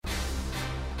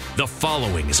The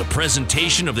following is a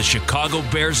presentation of the Chicago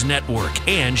Bears Network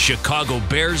and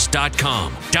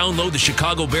ChicagoBears.com. Download the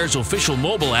Chicago Bears official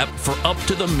mobile app for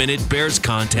up-to-the-minute Bears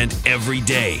content every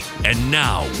day. And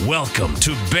now, welcome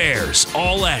to Bears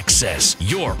All Access,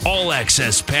 your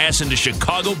all-access pass into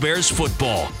Chicago Bears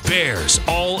football. Bears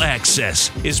All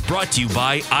Access is brought to you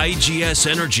by IGS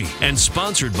Energy and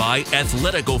sponsored by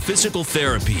Athletico Physical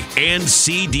Therapy and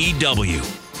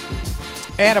CDW.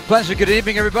 And a pleasant good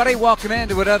evening, everybody. Welcome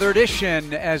into another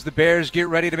edition as the Bears get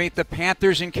ready to meet the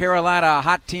Panthers in Carolina. A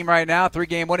hot team right now,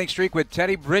 3-game winning streak with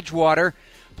Teddy Bridgewater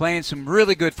playing some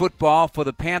really good football for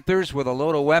the Panthers with a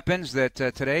load of weapons that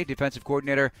today defensive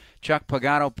coordinator Chuck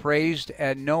Pagano praised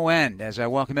at no end. As I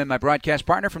welcome in my broadcast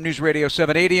partner from News Radio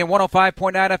 780 and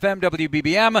 105.9 FM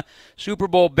WBBM, Super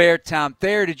Bowl Bear Tom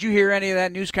Thayer. Did you hear any of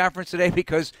that news conference today?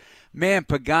 Because man,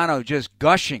 Pagano just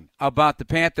gushing about the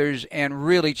Panthers and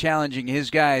really challenging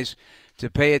his guys to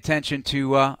pay attention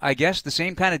to, I guess, the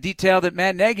same kind of detail that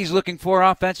Matt Nagy's looking for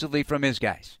offensively from his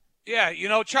guys. Yeah, you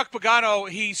know, Chuck Pagano,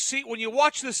 when you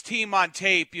watch this team on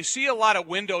tape, you see a lot of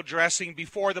window dressing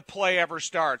before the play ever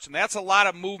starts, and that's a lot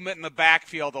of movement in the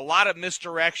backfield, a lot of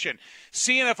misdirection,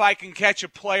 seeing if I can catch a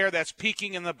player that's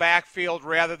peeking in the backfield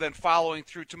rather than following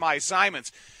through to my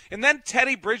assignments. And then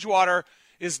Teddy Bridgewater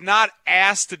is not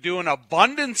asked to do an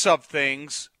abundance of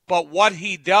things, but what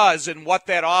he does and what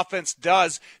that offense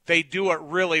does, they do it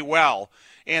really well.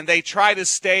 And they try to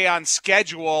stay on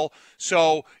schedule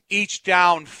so each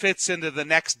down fits into the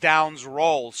next down's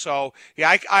role. So,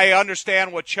 yeah, I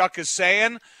understand what Chuck is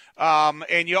saying,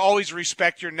 and you always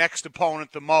respect your next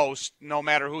opponent the most, no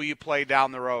matter who you play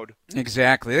down the road.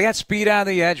 Exactly. They got speed on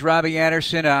the edge. Robbie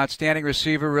Anderson, outstanding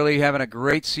receiver, really having a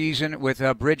great season with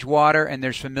Bridgewater, and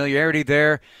there's familiarity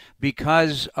there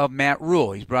because of Matt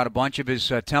Rule. He's brought a bunch of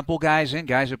his Temple guys in,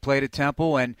 guys that played at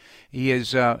Temple, and he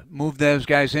has moved those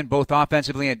guys in both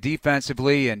offensively and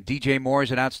defensively. And DJ Moore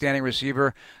is an outstanding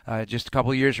receiver, just a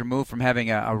couple of years removed from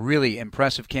having a really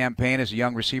impressive campaign as a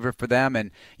young receiver for them.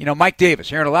 And, you know, Mike Davis,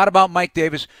 hearing a lot about Mike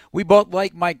Davis. We both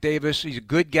like Mike Davis. He's a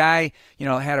good guy. You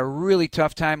know, had a really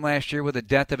tough time last year with the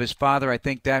death of his father. I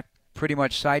think that pretty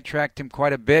much sidetracked him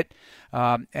quite a bit.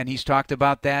 And he's talked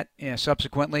about that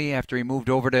subsequently after he moved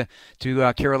over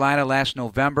to Carolina last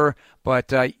November.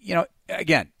 But, you know,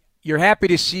 again, you're happy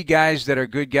to see guys that are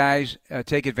good guys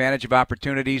take advantage of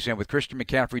opportunities. And with Christian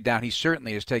McCaffrey down, he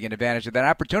certainly is taking advantage of that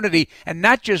opportunity. And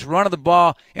not just running the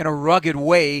ball in a rugged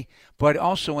way, but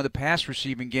also in the pass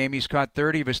receiving game. He's caught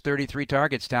 30 of his 33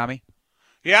 targets, Tommy.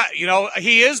 Yeah, you know,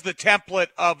 he is the template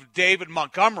of David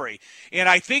Montgomery. And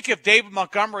I think if David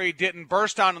Montgomery didn't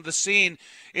burst onto the scene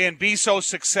and be so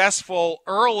successful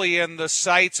early in the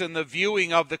sights and the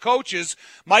viewing of the coaches,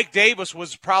 Mike Davis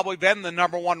was probably been the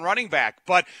number one running back.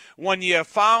 But when you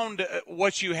found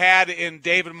what you had in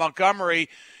David Montgomery,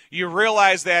 you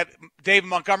realize that David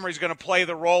Montgomery is going to play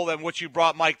the role in which you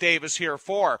brought Mike Davis here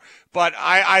for. But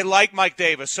I like Mike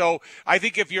Davis. So I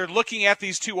think if you're looking at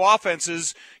these two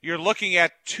offenses, you're looking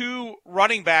at two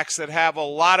running backs that have a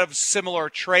lot of similar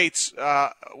traits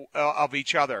of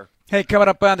each other. Hey, coming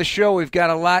up on the show, we've got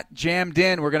a lot jammed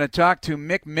in. We're going to talk to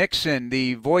Mick Mixon,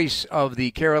 the voice of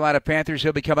the Carolina Panthers.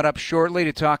 He'll be coming up shortly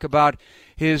to talk about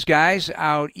his guys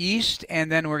out east.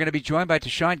 And then we're going to be joined by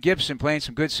Tashaun Gibson playing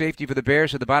some good safety for the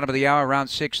Bears at the bottom of the hour around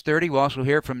 6:30. We'll also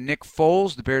hear from Nick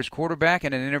Foles, the Bears quarterback,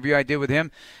 and an interview I did with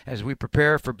him as we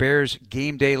prepare for Bears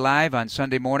Game Day Live on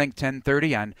Sunday morning,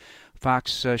 10:30 on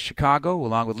Fox Chicago,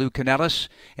 along with Lou Canellis,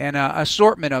 and an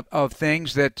assortment of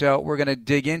things that we're going to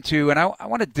dig into. And I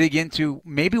want to dig into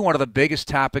maybe one of the biggest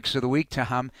topics of the week,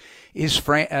 Tom, is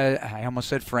Cole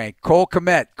Kmet. Cole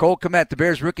Kmet, the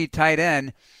Bears rookie tight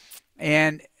end,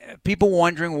 and people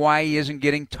wondering why he isn't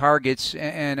getting targets,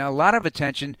 and a lot of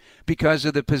attention because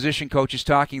of the position coaches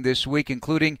talking this week,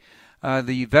 including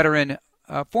the veteran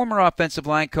former offensive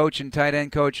line coach and tight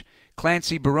end coach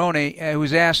Clancy Barone,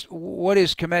 who's asked, what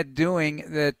is Kmet doing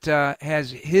that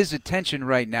has his attention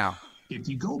right now? If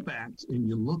you go back and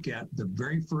you look at the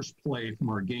very first play from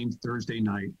our game Thursday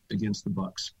night against the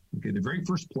Bucs, okay, the very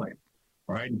first play,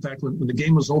 all right? In fact, when the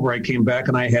game was over, I came back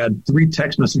and I had 3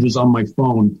 text messages on my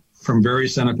phone from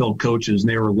various NFL coaches, and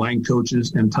they were line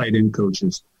coaches and tight end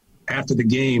coaches. After the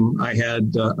game, I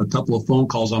had a couple of phone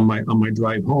calls on my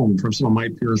drive home from some of my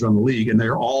peers around the league, and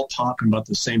they're all talking about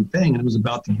the same thing, and it was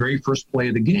about the very first play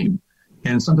of the game,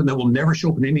 and something that will never show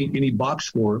up in any box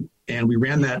score. And we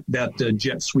ran that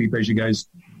jet sweep, as you guys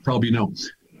probably know.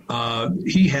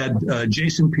 He had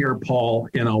Jason Pierre-Paul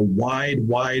in a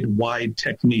wide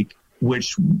technique,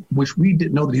 which we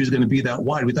didn't know that he was going to be that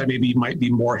wide. We thought maybe he might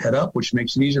be more head up, which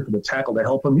makes it easier for the tackle to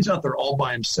help him. He's out there all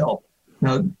by himself.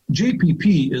 Now,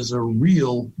 JPP is a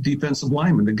real defensive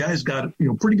lineman. The guy's got,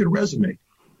 pretty good resume.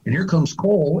 And here comes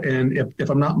Cole, and if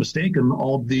I'm not mistaken,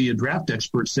 all the draft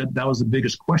experts said that was the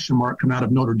biggest question mark coming out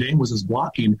of Notre Dame was his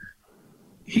blocking.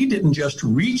 He didn't just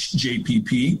reach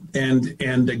JPP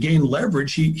and gain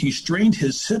leverage. He strained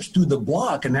his hips through the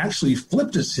block and actually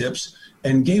flipped his hips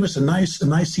and gave us a nice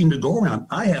seam to go around.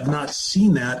 I have not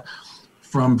seen that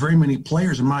from very many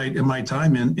players in my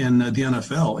time in the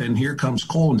NFL. And here comes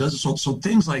Cole and does it. So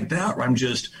things like that where I'm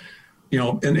just,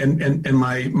 and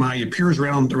my peers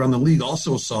around the league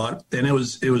also saw it, and it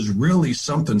was really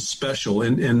something special.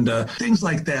 And things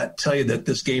like that tell you that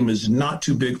this game is not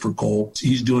too big for Cole.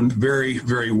 He's doing very,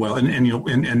 very well,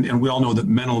 and we all know that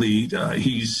mentally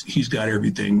he's got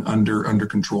everything under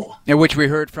control. Yeah, which we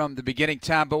heard from the beginning,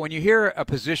 Tom. But when you hear a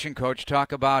position coach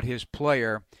talk about his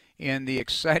player in the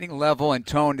exciting level and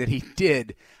tone that he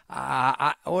did,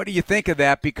 what do you think of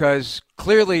that? Because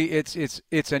clearly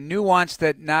it's a nuance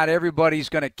that not everybody's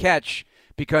going to catch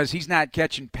because he's not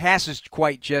catching passes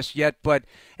quite just yet. But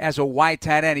as a wide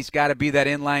tight end, he's got to be that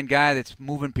inline guy that's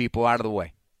moving people out of the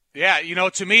way. Yeah,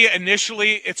 to me,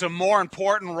 initially, it's a more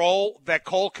important role that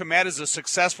Cole Kmet is a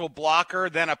successful blocker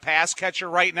than a pass catcher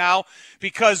right now,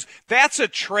 because that's a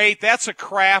trait, that's a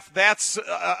craft, that's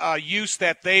a use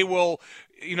that they will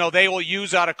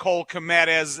use out of Cole Kmet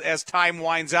as time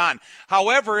winds on.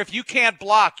 However, if you can't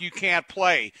block, you can't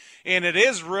play. And it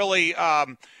is really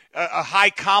a high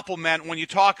compliment when you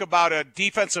talk about a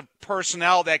defensive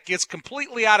personnel that gets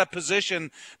completely out of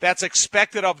position that's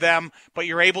expected of them, but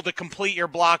you're able to complete your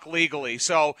block legally.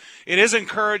 So it is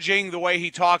encouraging the way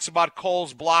he talks about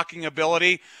Cole's blocking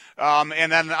ability.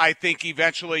 And then I think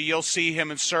eventually you'll see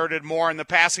him inserted more in the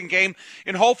passing game.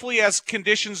 And hopefully as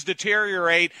conditions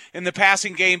deteriorate and the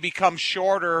passing game becomes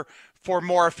shorter for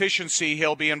more efficiency,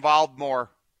 he'll be involved more.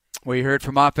 We heard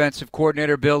from offensive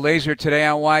coordinator Bill Lazor today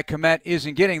on why Kmet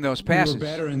isn't getting those passes. We were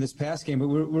better in this pass game, but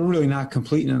we're really not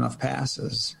completing enough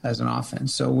passes as an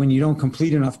offense. So when you don't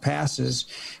complete enough passes,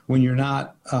 when you're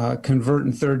not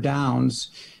converting third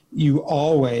downs, you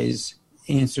always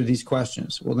answer these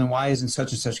questions. Well, then why isn't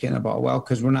such and such getting the ball? Well,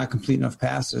 because we're not completing enough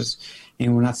passes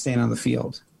and we're not staying on the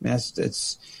field.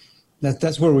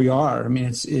 That's where we are. I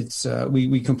mean,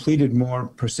 we completed more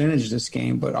percentage this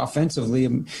game, but offensively,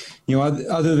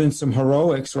 other than some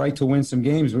heroics, right, to win some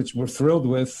games, which we're thrilled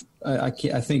with, I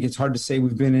think it's hard to say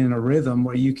we've been in a rhythm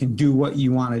where you can do what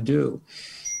you want to do.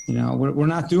 We're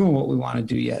not doing what we want to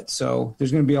do yet. So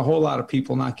there's going to be a whole lot of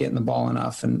people not getting the ball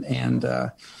enough, and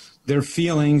their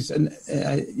feelings, and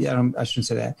I shouldn't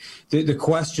say that. The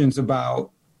questions about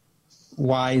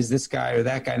why is this guy or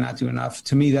that guy not doing enough,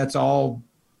 to me, that's all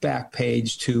back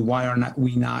page to why are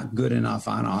we not good enough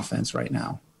on offense right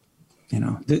now.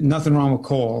 Nothing wrong with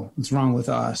Cole. What's wrong with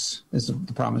us? The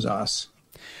problem is us.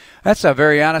 That's a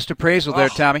very honest appraisal there,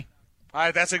 Tommy.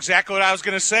 That's exactly what I was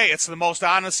going to say. It's the most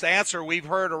honest answer we've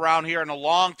heard around here in a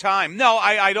long time. No,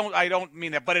 I don't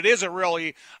mean that, but it is a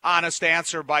really honest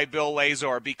answer by Bill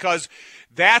Lazor, because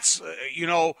that's,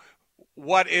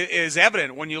 what is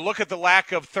evident. When you look at the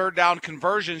lack of third down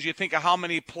conversions, you think of how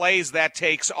many plays that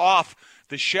takes off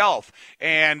the shelf.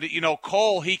 And,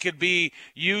 Cole, he could be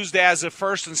used as a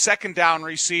first and second down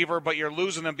receiver, but you're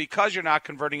losing him because you're not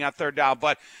converting on third down.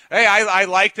 But, hey, I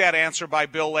like that answer by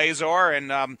Bill Lazor,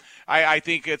 and I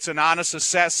think it's an honest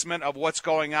assessment of what's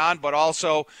going on, but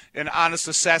also an honest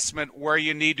assessment where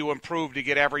you need to improve to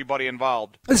get everybody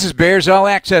involved. This is Bears All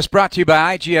Access, brought to you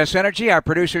by IGS Energy. Our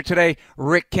producer today,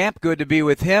 Rick Kemp. Good to be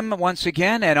with him once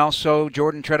again, and also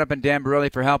Jordan Tredup and Dan Borelli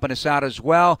for helping us out as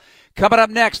well. Coming up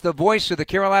next, the voice of the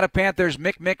Carolina Panthers,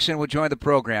 Mick Mixon, will join the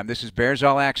program. This is Bears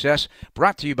All Access,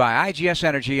 brought to you by IGS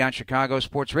Energy on Chicago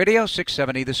Sports Radio,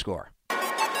 670 The Score.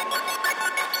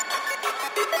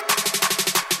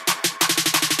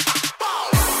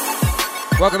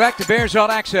 Welcome back to Bears All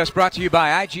Access, brought to you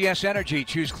by IGS Energy.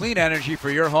 Choose clean energy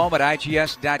for your home at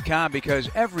IGS.com, because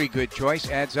every good choice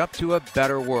adds up to a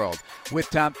better world. With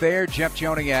Tom Thayer, Jeff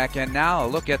Joniak, and now a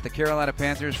look at the Carolina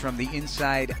Panthers from the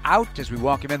inside out as we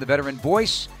welcome in the veteran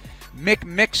voice, Mick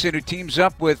Mixon, who teams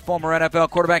up with former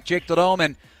NFL quarterback Jake Delhomme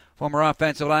and former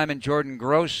offensive lineman Jordan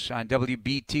Gross on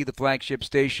WBT, the flagship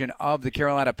station of the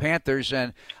Carolina Panthers.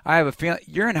 And I have a feeling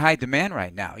you're in high demand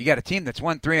right now. You got a team that's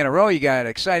won 3 in a row. You got an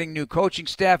exciting new coaching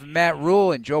staff, Matt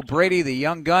Rule and Joe Brady, the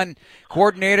young gun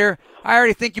coordinator. I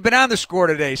already think you've been on the score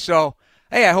today. So,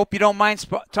 hey, I hope you don't mind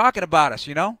talking about us,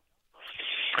 No,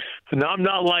 I'm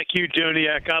not like you,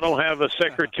 Joniak. I don't have a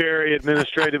secretary,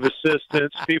 administrative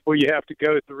assistants, people you have to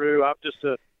go through. I'm just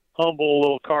a humble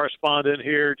little correspondent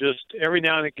here. Just every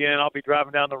now and again, I'll be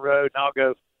driving down the road and I'll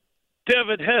go,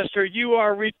 Devin Hester, you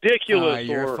are ridiculous.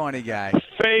 You're a funny guy.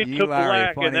 Fade to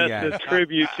black, and that's a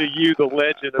tribute to you, the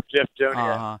legend of Jeff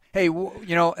Joniak. Hey,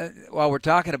 while we're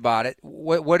talking about it,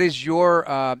 what is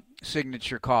your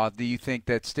signature call, do you think,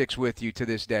 that sticks with you to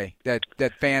this day,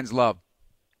 that fans love?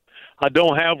 I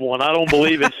don't have one. I don't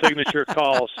believe in signature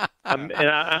calls.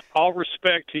 All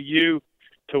respect to you,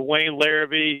 to Wayne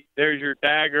Larrabee, there's your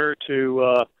dagger,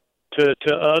 to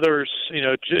others,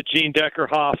 Gene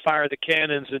Deckerhoff, fire the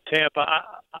cannons in Tampa.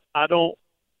 I don't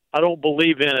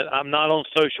believe in it. I'm not on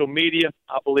social media.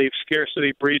 I believe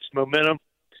scarcity breeds momentum.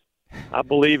 I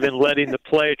believe in letting the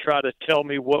play try to tell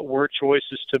me what word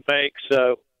choices to make.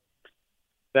 So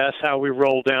that's how we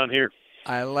roll down here.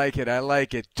 I like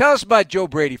it. Tell us about Joe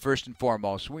Brady first and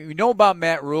foremost. We know about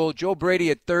Matt Rule. Joe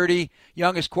Brady at 30,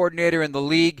 youngest coordinator in the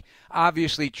league,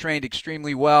 obviously trained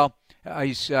extremely well.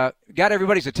 He's got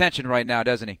everybody's attention right now,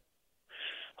 doesn't he?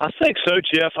 I think so,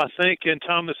 Jeff. I think, and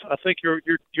Thomas, I think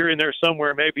you're in there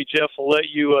somewhere. Maybe Jeff will let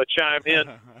you chime in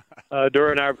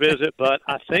during our visit. But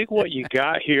I think what you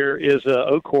got here is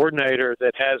a coordinator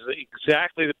that has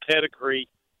exactly the pedigree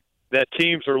that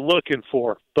teams are looking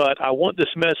for. But I want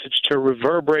this message to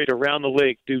reverberate around the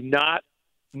league. Do not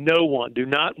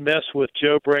mess with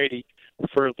Joe Brady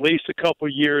for at least a couple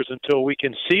of years until we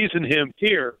can season him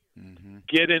here. Mm-hmm.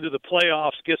 Get into the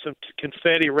playoffs, get some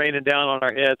confetti raining down on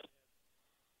our heads,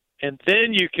 and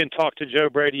then you can talk to Joe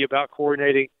Brady about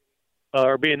coordinating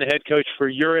or being the head coach for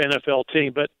your NFL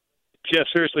team. But, Jeff,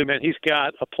 seriously, man, he's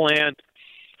got a plan,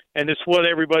 and it's what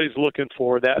everybody's looking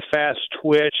for, that fast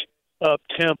twitch,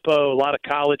 up-tempo, a lot of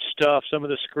college stuff, some of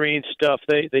the screen stuff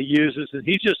they uses, and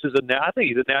he just is I think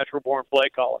he's a natural-born play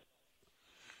caller.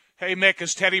 Hey, Mick,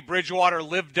 has Teddy Bridgewater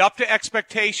lived up to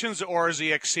expectations, or is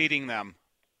he exceeding them?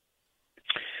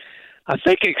 I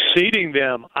think exceeding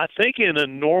them. I think in a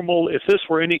normal, if this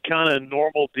were any kind of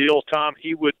normal deal, Tom,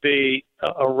 he would be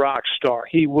a rock star.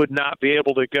 He would not be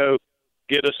able to go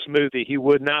get a smoothie. He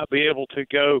would not be able to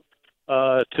go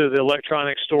to the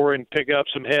electronics store and pick up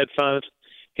some headphones.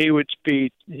 He would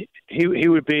be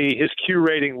his Q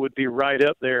rating would be right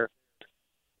up there.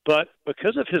 But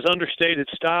because of his understated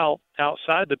style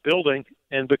outside the building,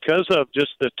 and because of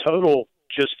just the total,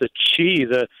 just the chi,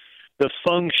 the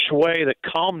feng shui, the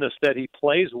calmness that he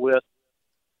plays with,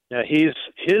 he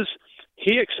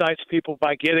excites people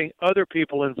by getting other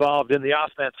people involved in the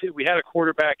offense. We had a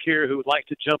quarterback here who would like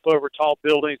to jump over tall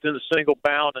buildings in a single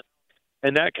bound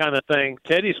and that kind of thing.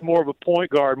 Teddy's more of a point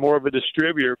guard, more of a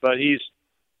distributor, but he's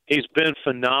been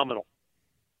phenomenal.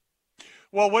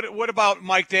 Well, what about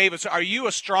Mike Davis? Are you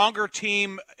a stronger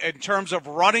team in terms of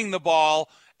running the ball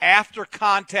after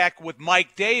contact with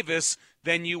Mike Davis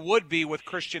than you would be with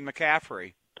Christian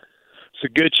McCaffrey? It's a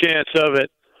good chance of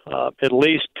it. At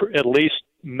least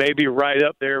maybe right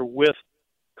up there with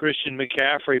Christian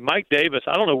McCaffrey. Mike Davis,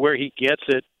 I don't know where he gets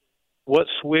it, what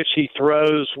switch he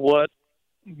throws, what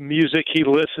music he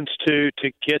listens to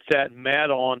get that mad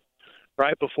on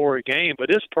right before a game.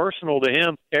 But it's personal to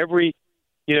him.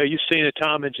 You've seen it,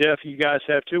 Tom and Jeff, you guys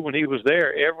have too, when he was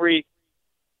there.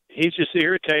 He's just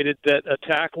irritated that a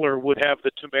tackler would have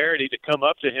the temerity to come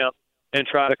up to him and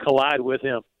try to collide with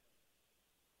him.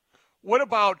 What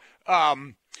about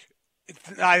I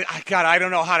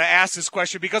don't know how to ask this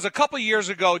question, because a couple of years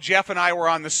ago, Jeff and I were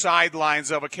on the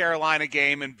sidelines of a Carolina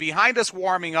game, and behind us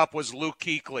warming up was Luke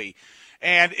Kuechly.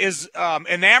 And as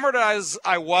enamored as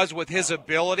I was with his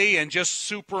ability and just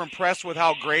super impressed with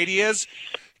how great he is,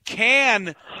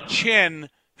 can Chin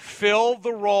fill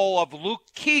the role of Luke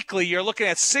Kuechly? You're looking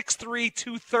at 6'3",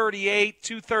 238,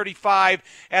 235,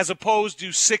 as opposed to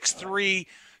 6'3",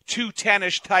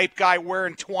 210-ish type guy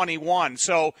wearing 21.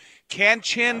 So can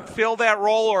Chin fill that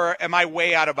role, or am I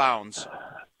way out of bounds?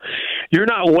 You're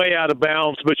not way out of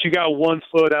bounds, but you got 1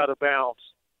 foot out of bounds.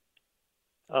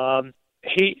 I'm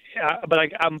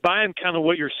buying kind of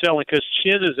what you're selling, because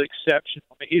Chin is exceptional.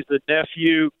 I mean, he's the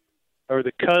nephew or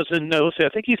the cousin. No, let's see, I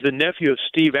think he's the nephew of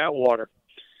Steve Atwater.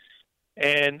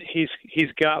 And he's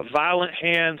got violent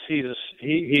hands. He's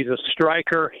a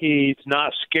striker. He's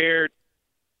not scared.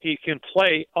 He can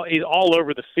play. He's all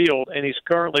over the field, and he's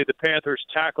currently the Panthers'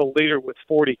 tackle leader with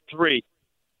 43.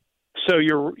 So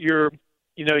you're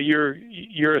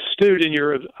astute in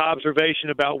your observation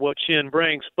about what Chin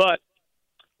brings, but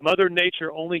Mother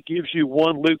Nature only gives you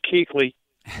one Luke Kuechly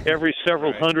every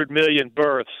several right. 100 million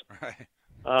births. Right.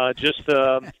 Just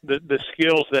the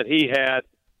skills that he had.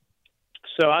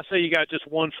 So I say you got just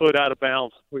 1 foot out of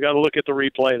bounds. We got to look at the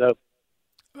replay, though.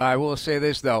 I will say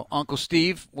this, though. Uncle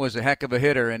Steve was a heck of a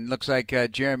hitter, and looks like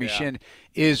Jeremy Shinn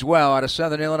is well out of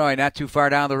Southern Illinois, not too far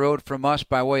down the road from us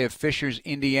by way of Fishers,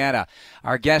 Indiana.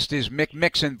 Our guest is Mick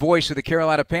Mixon, voice of the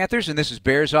Carolina Panthers, and this is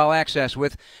Bears All Access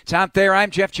with Tom Thayer.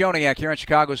 I'm Jeff Joniak here on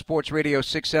Chicago Sports Radio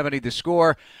 670 The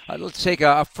Score. Let's take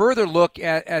a further look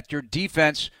at your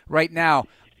defense right now.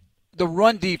 The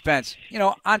run defense,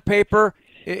 on paper,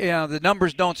 the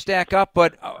numbers don't stack up,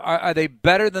 but are they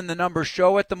better than the numbers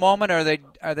show at the moment? Or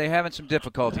are they having some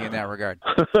difficulty in that regard?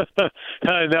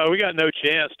 No, we got no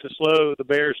chance to slow the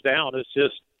Bears down.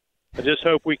 I just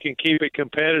hope we can keep it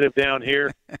competitive down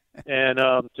here, and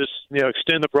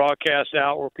extend the broadcast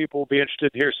out where people will be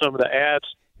interested to hear some of the ads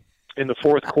in the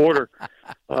fourth quarter.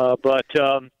 But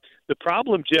the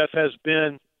problem, Jeff, has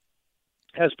been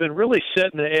really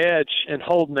setting the edge and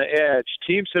holding the edge.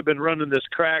 Teams have been running this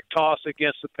crack toss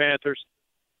against the Panthers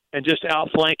and just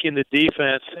outflanking the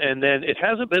defense. And then it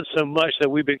hasn't been so much that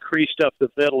we've been creased up the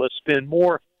middle. It's been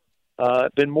more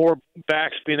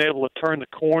backs being able to turn the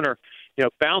corner,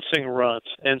 bouncing runs.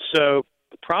 And so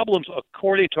the problems,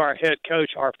 according to our head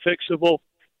coach, are fixable,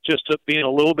 just being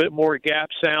a little bit more gap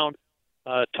sound.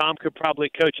 Tom could probably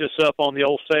coach us up on the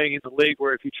old saying in the league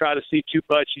where if you try to see too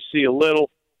much, you see a little.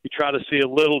 You try to see a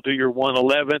little, do your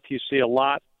 1/11th, you see a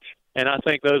lot. And I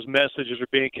think those messages are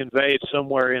being conveyed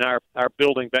somewhere in our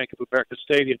building, Bank of America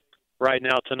Stadium, right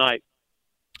now tonight.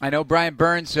 I know Brian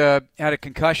Burns had a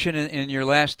concussion in your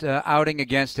last outing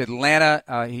against Atlanta.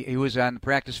 He was on the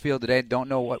practice field today. Don't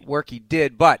know what work he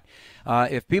did. But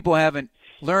if people haven't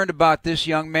learned about this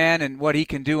young man and what he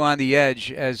can do on the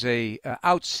edge as a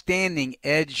outstanding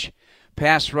edge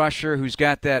pass rusher who's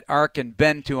got that arc and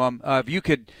bend to him, if you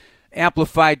could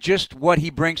amplify just what he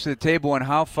brings to the table and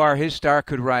how far his star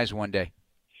could rise one day.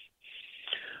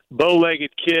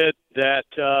 Bow-legged kid that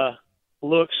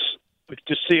looks,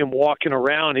 just see him walking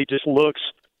around, he just looks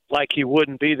like he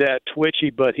wouldn't be that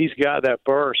twitchy, but he's got that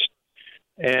burst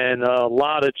and a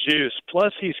lot of juice.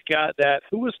 Plus he's got that,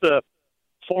 who was the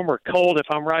former Colt, if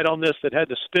I'm right on this, that had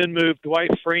the spin move,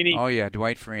 Dwight Freeney? Oh, yeah,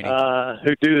 Dwight Freeney.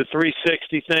 Who do the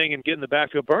 360 thing and get in the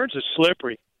backfield. Burns is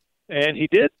slippery. And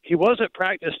he was at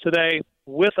practice today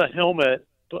with a helmet,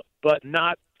 but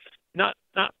not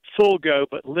full go,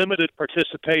 but limited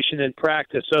participation in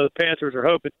practice. So the Panthers are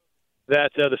hoping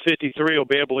that the 53 will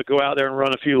be able to go out there and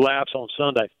run a few laps on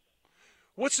Sunday.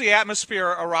 What's the atmosphere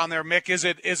around there, Mick? Is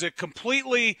it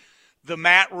completely the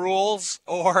Matt rules,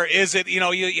 or is it,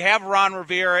 you have Ron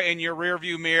Rivera in your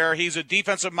rearview mirror. He's a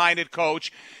defensive-minded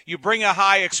coach. You bring a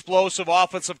high explosive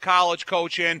offensive college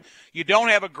coach in. You don't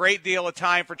have a great deal of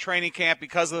time for training camp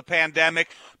because of the pandemic.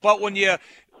 But when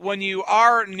you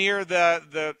are near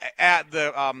the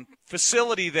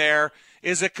facility there,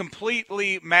 is it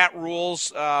completely Matt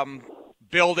Rule's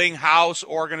building, house,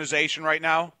 organization right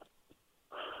now?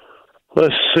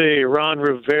 Let's see, Ron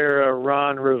Rivera.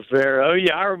 Oh,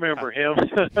 yeah, I remember him.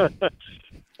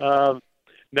 No,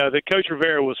 the Coach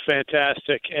Rivera was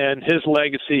fantastic, and his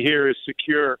legacy here is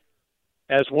secure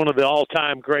as one of the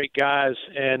all-time great guys.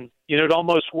 And, it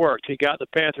almost worked. He got the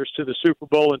Panthers to the Super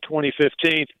Bowl in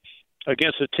 2015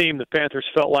 against a team the Panthers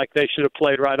felt like they should have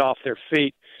played right off their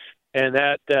feet. And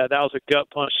that was a gut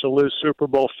punch to lose Super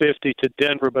Bowl 50 to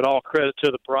Denver, but all credit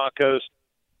to the Broncos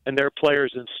and their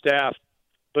players and staff.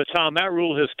 But, Tom, Matt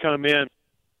Rule has come in,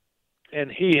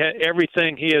 and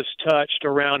everything he has touched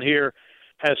around here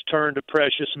has turned to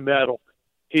precious metal.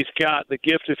 He's got the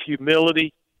gift of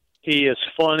humility. He is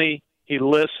funny. He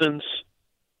listens.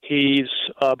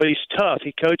 But he's tough.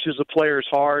 He coaches the players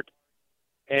hard,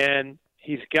 and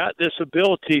he's got this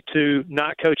ability to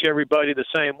not coach everybody the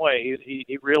same way.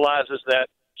 He realizes that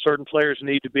certain players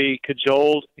need to be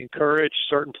cajoled, encouraged.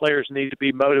 Certain players need to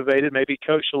be motivated, maybe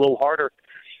coached a little harder.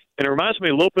 And it reminds me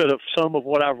a little bit of some of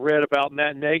what I've read about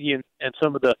Matt Nagy and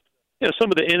some of the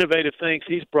innovative things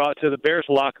he's brought to the Bears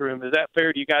locker room. Is that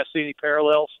fair? Do you guys see any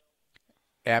parallels?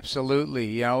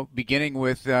 Absolutely. Beginning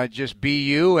with just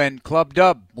BU and Club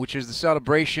Dub, which is the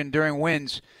celebration during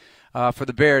wins for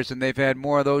the Bears, and they've had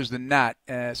more of those than not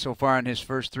so far in his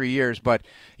first 3 years. But,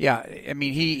 yeah, I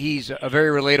mean, he's a very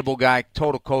relatable guy,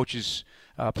 total coaches.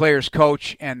 Players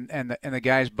coach and the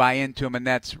guys buy into him, and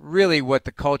that's really what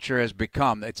the culture has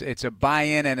become. It's a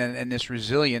buy-in and this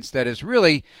resilience that is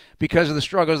really because of the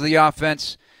struggles of the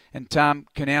offense, and Tom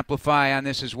can amplify on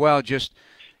this as well, just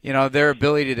their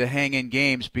ability to hang in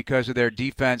games because of their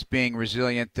defense being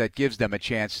resilient that gives them a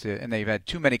chance to, and they've had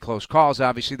too many close calls.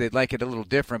 Obviously, they'd like it a little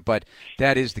different, but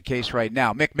that is the case right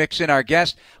now. Mick Mixon, our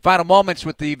guest. Final moments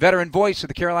with the veteran voice of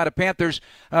the Carolina Panthers,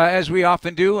 as we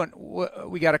often do, and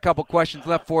we got a couple questions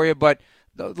left for you, but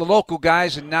the local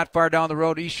guys, and not far down the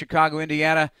road, East Chicago,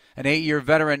 Indiana, an 8-year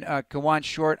veteran, Kawan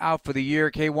Short, out for the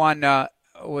year. Kawan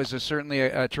was certainly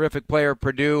a terrific player at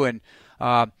Purdue, and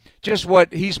just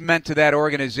what he's meant to that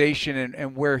organization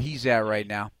and where he's at right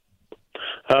now.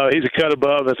 He's a cut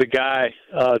above as a guy.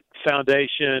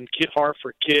 Foundation, heart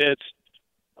for kids,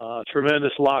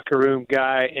 tremendous locker room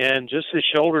guy, and just his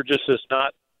shoulder just has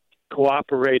not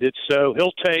cooperated. So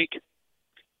he'll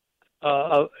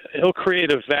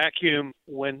create a vacuum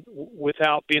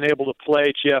without being able to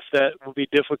play, Jeff, that will be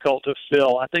difficult to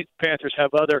fill. I think Panthers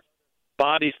have other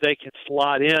bodies they can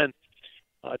slot in.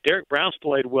 Derek Brown's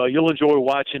played well. You'll enjoy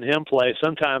watching him play.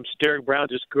 Sometimes Derek Brown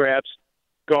just grabs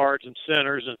guards and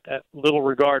centers and at little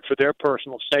regard for their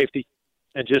personal safety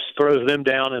and just throws them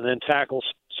down and then tackles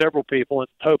several people and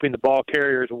hoping the ball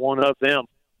carrier is one of them.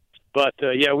 But,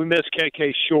 we miss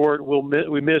KK Short.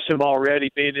 We miss him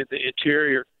already being in the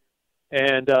interior.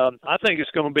 And I think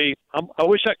it's going to be I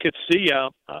wish I could see you.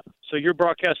 So you're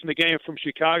broadcasting the game from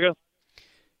Chicago?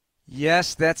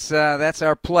 Yes, that's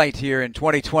our plight here in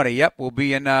 2020. Yep, we'll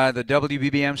be in the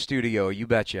WBBM studio. You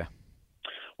betcha.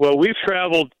 Well, we've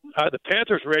traveled, the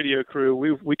Panthers radio crew,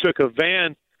 we took a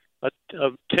van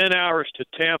of 10 hours to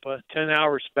Tampa, 10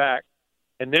 hours back,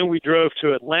 and then we drove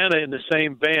to Atlanta in the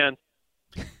same van.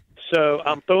 So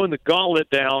I'm throwing the gauntlet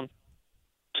down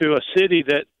to a city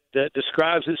that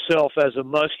describes itself as a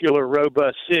muscular,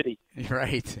 robust city.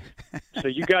 Right. So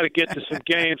you got to get to some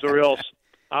games or else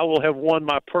I will have won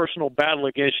my personal battle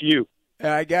against you.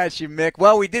 I got you, Mick.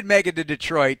 Well, we did make it to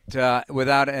Detroit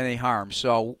without any harm,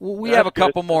 so we have a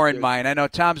couple more in mind. I know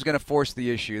Tom's going to force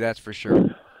the issue, that's for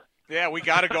sure. Yeah, we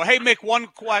got to go. Hey, Mick, one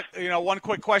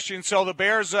quick question. So the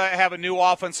Bears have a new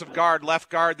offensive guard, left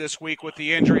guard this week with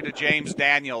the injury to James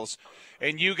Daniels,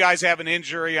 and you guys have an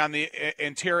injury on the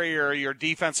interior, your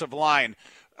defensive line.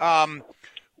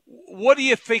 What do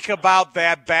you think about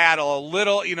that battle? A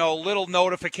little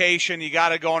notification. You got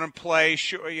to go in and play.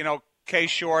 K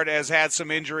Short has had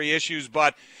some injury issues,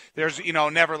 but there's,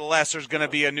 nevertheless, there's going to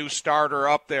be a new starter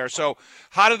up there. So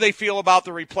how do they feel about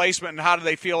the replacement, and how do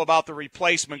they feel about the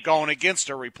replacement going against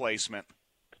a replacement?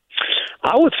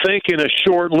 I would think in a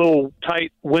short, little,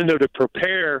 tight window to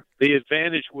prepare, the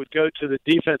advantage would go to the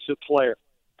defensive player.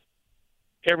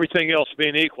 Everything else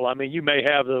being equal. I mean, you may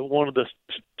have one of the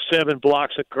 7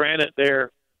 blocks of granite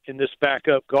there in this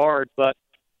backup guard, but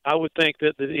I would think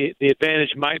that the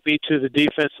advantage might be to the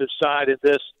defensive side in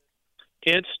this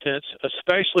instance,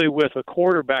 especially with a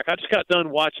quarterback. I just got done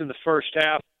watching the first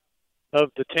half of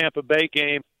the Tampa Bay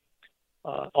game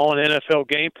on NFL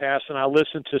Game Pass, and I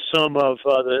listened to some of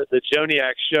the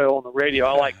Joniak show on the radio.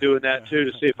 I like doing that, too,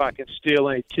 to see if I can steal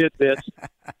any tidbits.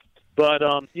 But,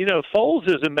 Foles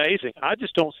is amazing. I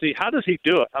just don't see – how does he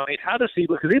do it? I mean, how does he –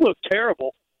 because he looked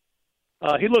terrible.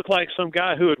 He looked like some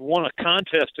guy who had won a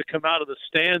contest to come out of the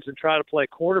stands and try to play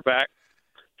quarterback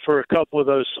for a couple of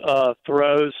those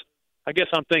throws. I guess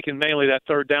I'm thinking mainly that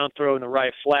third down throw in the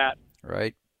right flat.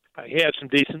 Right. He had some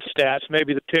decent stats.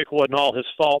 Maybe the pick wasn't all his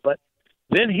fault, but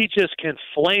then he just can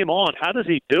flame on. How does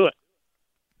he do it?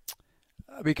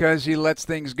 Because he lets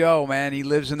things go, man. He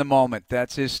lives in the moment.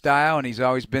 That's his style, and he's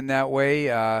always been that way.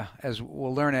 As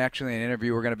we'll learn, actually, in an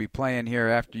interview we're going to be playing here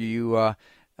after you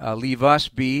leave us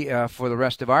be for the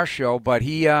rest of our show. But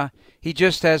he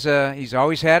just has he's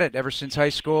always had it ever since high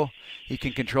school. He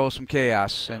can control some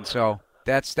chaos, and so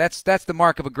that's the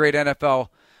mark of a great NFL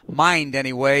mind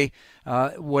anyway.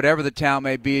 Whatever the talent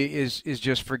may be is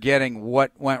just forgetting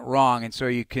what went wrong, and so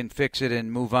you can fix it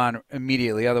and move on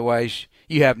immediately. Otherwise,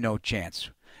 you have no chance.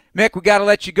 Mick, we got to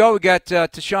let you go. We got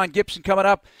Tashawn Gibson coming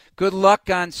up. Good luck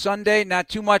on Sunday. Not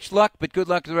too much luck, but good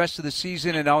luck the rest of the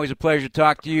season, and always a pleasure to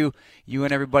talk to you. You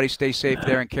and everybody stay safe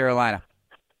there in Carolina.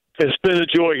 It's been a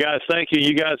joy, guys. Thank you.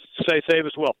 You guys stay safe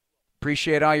as well.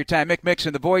 Appreciate all your time. Mick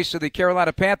Mixon, the voice of the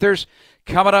Carolina Panthers.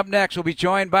 Coming up next, we'll be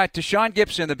joined by Tashawn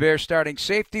Gibson, the Bears starting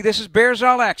safety. This is Bears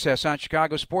All Access on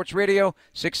Chicago Sports Radio,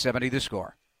 670 The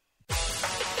Score.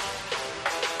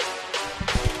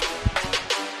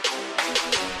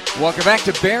 Welcome back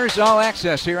to Bears All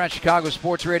Access here on Chicago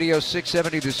Sports Radio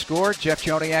 670 The Score. Jeff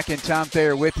Joniak and Tom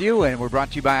Thayer with you, and we're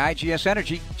brought to you by IGS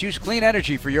Energy. Choose clean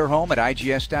energy for your home at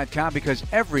IGS.com because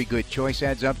every good choice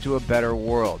adds up to a better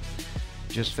world.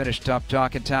 Just finished up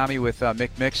talking, Tommy, with Mick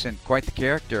Mixon. Quite the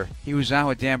character. He was on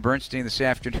with Dan Bernstein this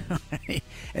afternoon,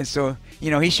 and so,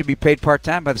 he should be paid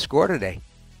part-time by The Score today.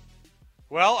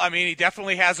 Well, I mean, he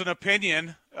definitely has an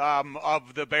opinion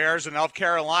of the Bears and of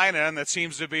Carolina, and that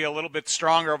seems to be a little bit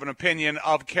stronger of an opinion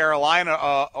of Carolina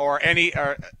or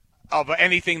of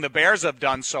anything the Bears have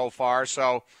done so far.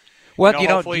 So, well,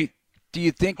 hopefully. Do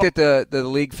you think that the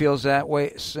league feels that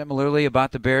way similarly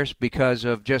about the Bears because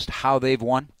of just how they've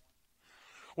won?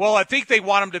 Well, I think they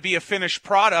want them to be a finished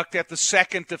product at the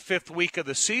 2nd to 5th week of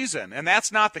the season, and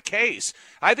that's not the case.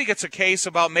 I think it's a case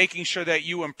about making sure that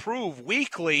you improve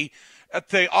weekly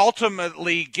to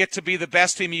ultimately get to be the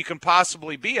best team you can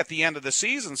possibly be at the end of the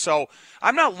season. So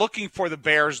I'm not looking for the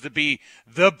Bears to be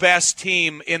the best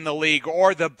team in the league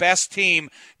or the best team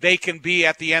they can be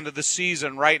at the end of the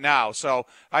season right now. So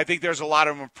I think there's a lot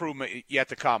of improvement yet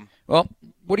to come. Well,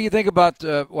 what do you think about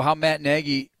how Matt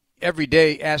Nagy every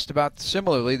day asked about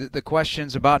similarly the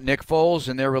questions about Nick Foles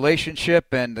and their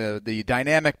relationship and the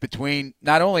dynamic between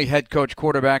not only head coach,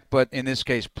 quarterback, but in this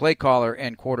case play caller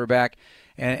and quarterback,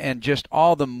 and just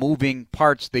all the moving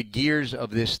parts, the gears of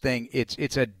this thing.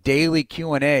 It's a daily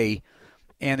Q&A,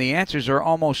 and the answers are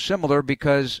almost similar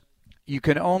because you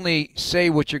can only say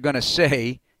what you're going to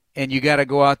say, and you got to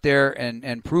go out there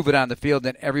and prove it on the field,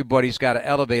 and everybody's got to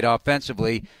elevate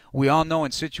offensively. We all know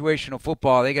in situational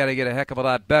football they got to get a heck of a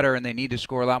lot better, and they need to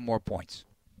score a lot more points.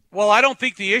 Well, I don't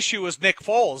think the issue is Nick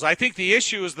Foles. I think the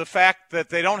issue is the fact that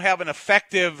they don't have an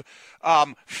effective,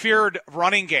 feared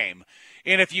running game.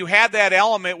 And if you had that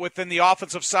element within the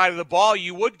offensive side of the ball,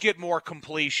 you would get more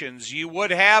completions. You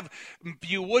would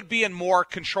be in more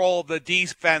control of the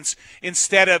defense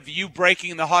instead of you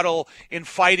breaking the huddle and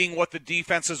fighting what the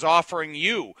defense is offering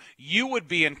you. You would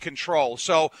be in control.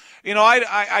 So,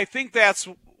 I think that's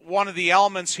one of the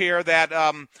elements here that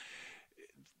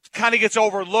kind of gets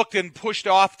overlooked and pushed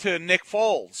off to Nick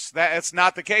Foles. That's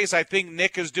not the case. I think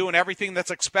Nick is doing everything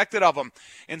that's expected of him.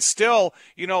 And still,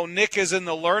 Nick is in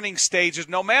the learning stages.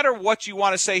 No matter what you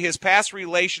want to say, his past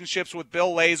relationships with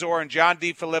Bill Lazor and John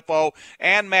DeFilippo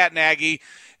and Matt Nagy,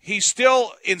 he's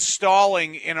still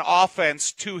installing an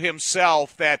offense to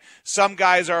himself that some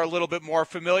guys are a little bit more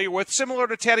familiar with, similar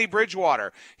to Teddy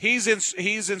Bridgewater. He's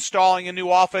installing a new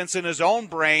offense in his own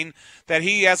brain that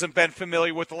he hasn't been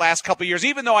familiar with the last couple of years,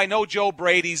 even though I know Joe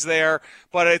Brady's there,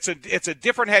 but it's a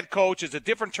different head coach, it's a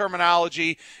different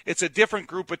terminology, it's a different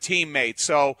group of teammates.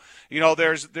 So,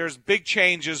 there's big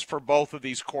changes for both of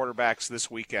these quarterbacks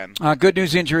this weekend. Good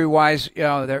news injury-wise,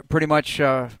 they're pretty much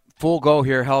full go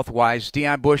here health-wise.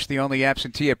 Deion Bush, the only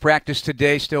absentee at practice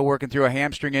today, still working through a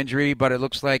hamstring injury, but it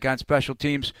looks like on special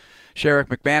teams, Sherrick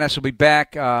McManus will be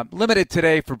back. Limited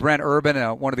today for Brent Urban,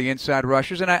 one of the inside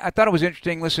rushers. And I thought it was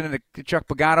interesting listening to Chuck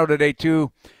Pagano today,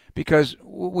 too, because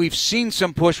we've seen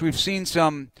some push. We've seen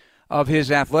some of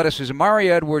his athleticism.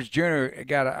 Mari Edwards Jr.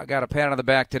 got a pat on the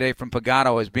back today from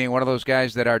Pagano as being one of those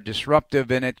guys that are disruptive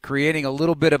and it creating a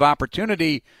little bit of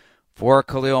opportunity for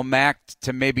Khalil Mack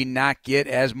to maybe not get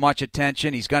as much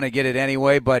attention. He's going to get it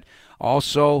anyway, but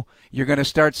also you're going to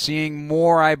start seeing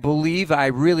more, I believe. I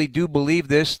really do believe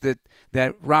this,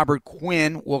 that Robert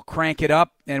Quinn will crank it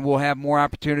up and will have more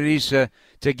opportunities to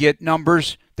get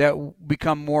numbers that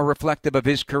become more reflective of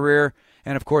his career.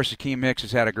 And, of course, Akeem Hicks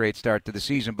has had a great start to the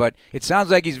season. But it sounds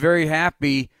like he's very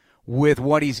happy with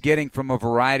what he's getting from a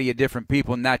variety of different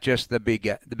people, not just the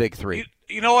big three.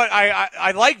 You know what?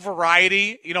 I like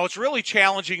variety. It's really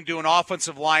challenging to an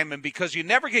offensive lineman because you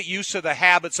never get used to the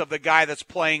habits of the guy that's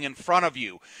playing in front of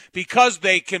you because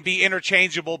they can be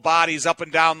interchangeable bodies up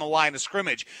and down the line of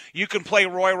scrimmage. You can play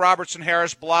Roy Robertson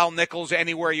Harris, Bilal Nichols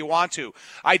anywhere you want to.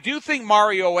 I do think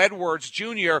Mario Edwards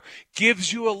Jr.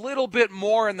 gives you a little bit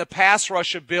more in the pass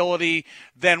rush ability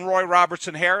than Roy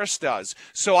Robertson Harris does.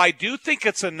 So I do think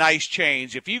it's a nice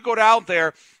change. If you go down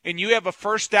there and you have a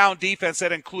first down defense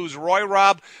that includes Roy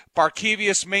Robb,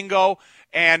 Barkevius Mingo,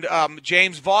 and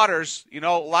James Vaughters, a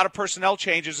lot of personnel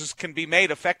changes can be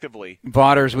made effectively.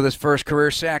 Vaughters with his first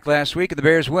career sack last week, and the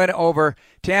Bears win over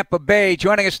Tampa Bay.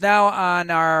 Joining us now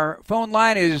on our phone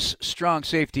line is strong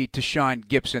safety Tashaun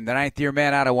Gipson, the ninth-year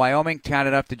man out of Wyoming, kind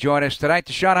enough to join us tonight.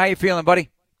 Tashaun, how you feeling, buddy?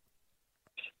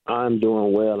 I'm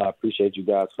doing well. I appreciate you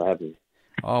guys for having me.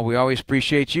 Oh, we always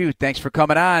appreciate you. Thanks for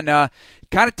coming on.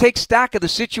 Kind of take stock of the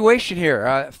situation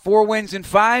here. 4 wins in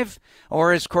 5,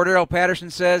 or as Cordero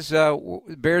Patterson says,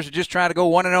 Bears are just trying to go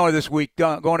 1-0 this week,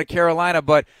 going to Carolina.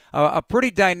 But a pretty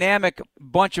dynamic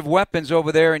bunch of weapons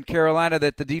over there in Carolina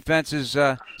that the defense is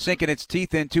sinking its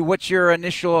teeth into. What's your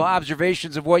initial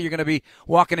observations of what you're going to be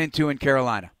walking into in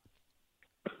Carolina?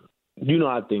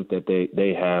 I think that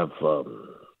they have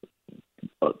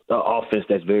an offense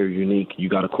that's very unique. You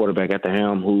got a quarterback at the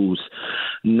helm who's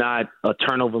not a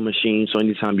turnover machine, so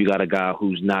anytime you got a guy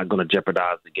who's not going to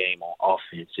jeopardize the game on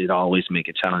offense, it always makes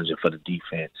it challenging for the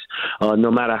defense.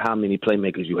 No matter how many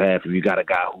playmakers you have, if you got a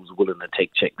guy who's willing to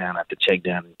take check down after check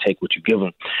down and take what you give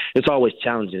him, it's always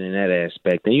challenging in that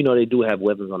aspect. And, they do have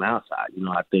weapons on the outside.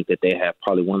 I think that they have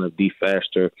probably one of the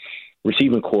faster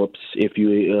receiving corps. If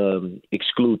you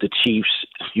exclude the Chiefs,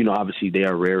 obviously they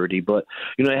are a rarity, but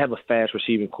they have a fast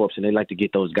receiving corps, and they like to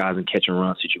get those guys in catch and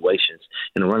run situations.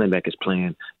 And the running back is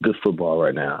playing good football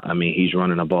right now. I mean, he's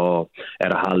running the ball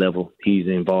at a high level. He's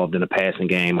involved in the passing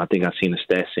game. I think I've seen a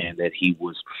stat saying that he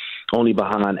was only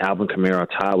behind Alvin Kamara,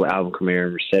 tied with Alvin Kamara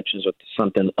in receptions or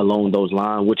something along those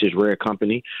lines, which is rare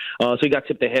company. So you got to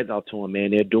tip their heads out to him,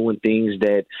 man. They're doing things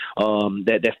that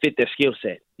fit their skill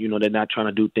set. They're not trying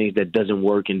to do things that doesn't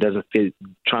work and doesn't fit,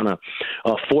 trying to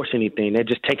force anything. They're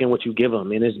just taking what you give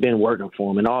them, and it's been working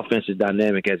for them. And the offense is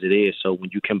dynamic as it is. So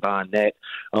when you combine that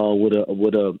with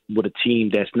a team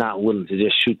that's not willing to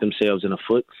just shoot themselves in the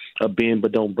foot, a bend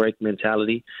but don't break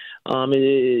mentality,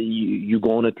 you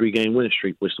go on a 3-game winning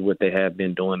streak, which is what they have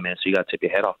been doing, man. So you got to tip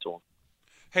your head off to them.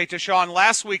 Hey, Tashawn,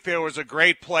 last week there was a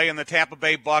great play in the Tampa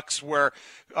Bay Bucks where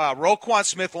Roquan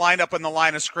Smith lined up in the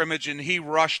line of scrimmage and he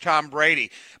rushed Tom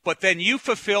Brady. But then you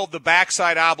fulfilled the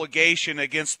backside obligation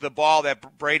against the ball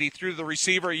that Brady threw to the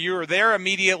receiver. You were there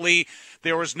immediately.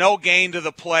 There was no gain to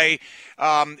the play.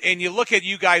 And you look at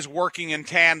you guys working in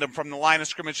tandem from the line of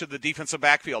scrimmage to the defensive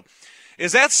backfield.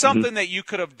 Is that something that you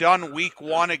could have done week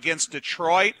 1 against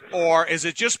Detroit, or is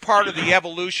it just part of the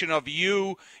evolution of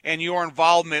you and your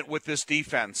involvement with this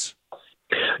defense?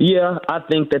 Yeah, I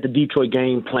think that the Detroit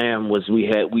game plan was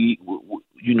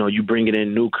you bring it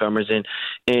in newcomers, and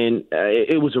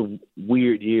it was a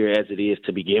weird year as it is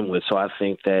to begin with. So I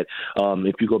think that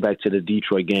if you go back to the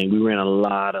Detroit game, we ran a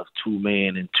lot of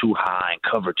 2-man and 2-high and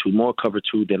cover 2, more cover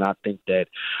 2 than I think that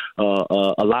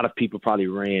a lot of people probably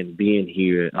ran being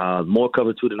here, more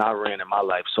cover 2 than I ran in my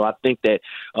life. So I think that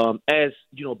as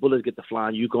bullets get to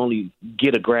flying, you can only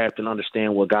get a grasp and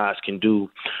understand what guys can do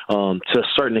to a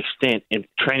certain extent in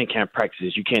training camp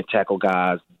practices. You can't tackle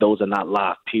guys; those are not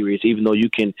live periods. Even though you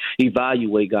can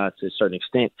evaluate guys to a certain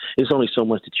extent, there's only so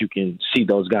much that you can see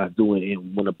those guys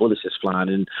doing when the bullets is flying.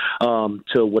 And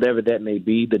to whatever that may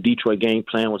be, the Detroit game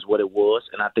plan was what it was.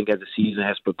 And I think as the season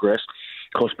has progressed,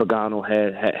 Coach Pagano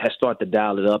has started to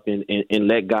dial it up and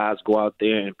let guys go out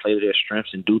there and play to their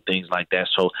strengths and do things like that.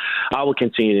 So I would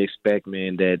continue to expect,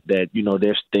 man, that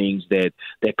there's things that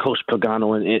Coach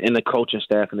Pagano and the coaching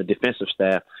staff and the defensive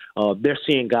staff, they're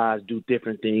seeing guys do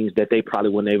different things that they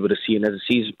probably weren't able to see. And as the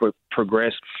season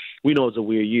progressed, we know it's a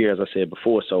weird year, as I said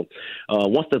before. So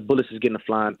once the bullets is getting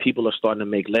flying, people are starting to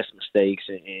make less mistakes.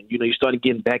 And you started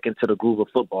getting back into the groove of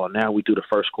football. Now we do the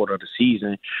first quarter of the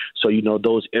season. So,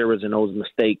 those errors and those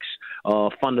mistakes,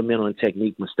 fundamental and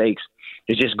technique mistakes,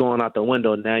 it's just going out the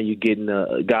window. Now you're getting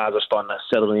guys are starting to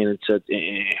settle in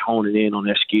and honing in on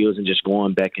their skills and just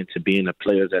going back into being the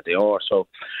players that they are. So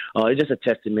it's just a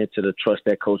testament to the trust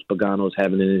that Coach Pagano is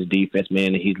having in his defense,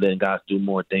 man, and he's letting guys do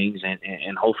more things.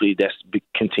 And hopefully that's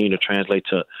continue to translate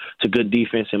to good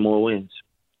defense and more wins.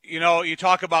 You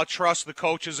talk about trust the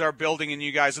coaches are building in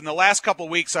you guys. In the last couple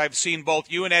of weeks, I've seen both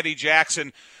you and Eddie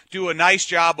Jackson do a nice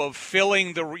job of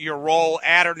filling your role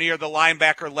at or near the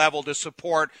linebacker level to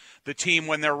support the team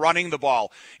when they're running the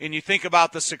ball. And you think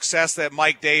about the success that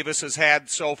Mike Davis has had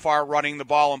so far running the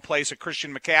ball in place of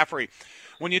Christian McCaffrey.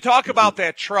 When you talk about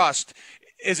that trust,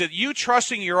 is it you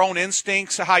trusting your own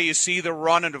instincts, how you see the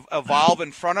run and evolve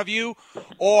in front of you,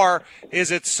 or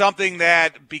is it something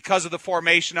that because of the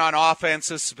formation on offense,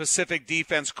 a specific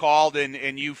defense called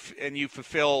and you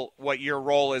fulfill what your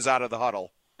role is out of the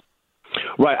huddle?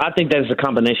 Right. I think that is a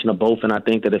combination of both, and I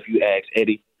think that if you ask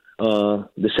Eddie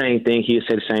the same thing, he'll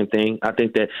say the same thing. I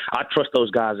think that I trust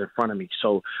those guys in front of me.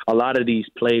 So a lot of these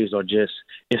plays are just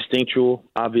instinctual,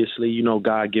 obviously,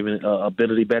 God-given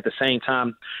ability. But at the same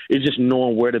time, it's just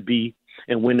knowing where to be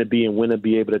and when to be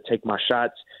able to take my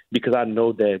shots, because I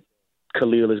know that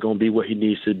Khalil is going to be where he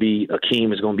needs to be.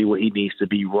 Akeem is going to be where he needs to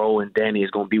be. Roe and Danny is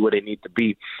going to be where they need to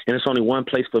be. And it's only one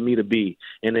place for me to be.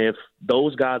 And if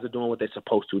those guys are doing what they're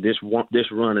supposed to, this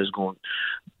run is going to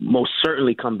most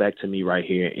certainly come back to me right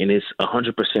here. And it's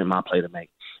 100% my play to make.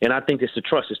 And I think it's the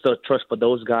trust. It's the trust for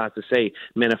those guys to say,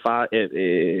 man, if I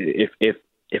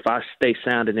stay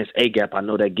sound in this A gap, I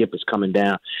know that Gip is coming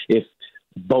down. If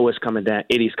Bo is coming down,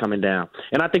 Eddie's coming down.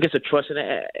 And I think it's a trust. And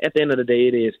at the end of the day,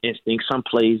 it is instinct. Some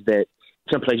plays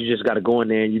you just got to go in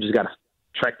there and you just got to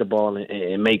track the ball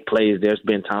and make plays. There's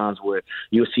been times where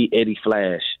you'll see Eddie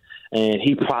flash, and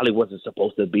he probably wasn't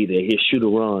supposed to be there. He'll shoot a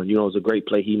run. It was a great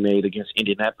play he made against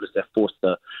Indianapolis that forced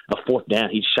a fourth down.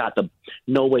 He shot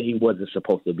no way he wasn't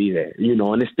supposed to be there.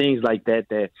 And it's things like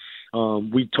that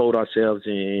we told ourselves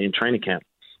in training camp.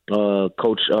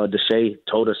 Coach Deshae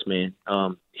told us, man,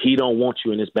 he don't want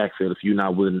you in this backfield if you're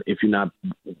not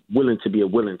willing to be a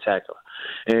willing tackler.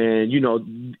 And,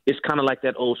 it's kind of like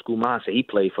that old school mindset. He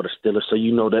played for the Steelers, so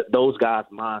that those guys'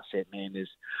 mindset, man, is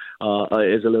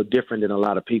a little different than a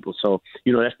lot of people. So,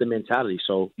 that's the mentality.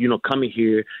 So, coming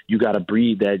here, you got to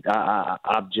breathe that.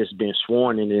 I've just been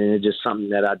sworn in, and it's just something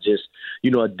that I just,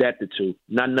 adapted to.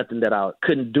 Not nothing that I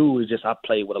couldn't do. It's just I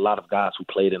played with a lot of guys who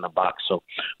played in the box. So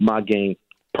my game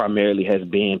primarily has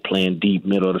been playing deep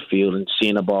middle of the field and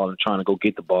seeing the ball and trying to go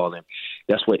get the ball. And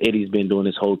that's what Eddie's been doing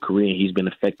his whole career, and he's been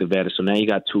effective at it. So now you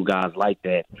got two guys like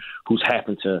that who's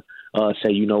happened to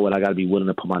say, you know what, I got to be willing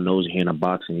to put my nose in here in the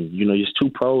box. And, just two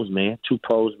pros, man,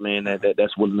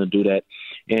 that's willing to do that.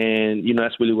 And,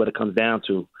 that's really what it comes down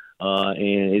to.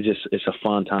 And it's a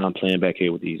fun time playing back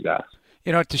here with these guys.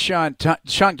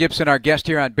 Deshaun Gibson, our guest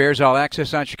here on Bears All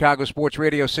Access on Chicago Sports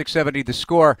Radio 670 The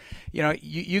Score.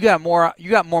 You got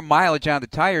more mileage on the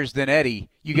tires than Eddie.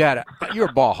 You're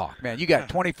a ball hawk, man. You got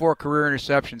 24 career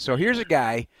interceptions. So here's a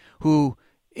guy who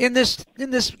in this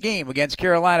game against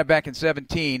Carolina back in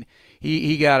 2017,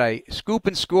 he got a scoop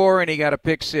and score and he got a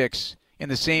pick six in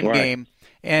the same game.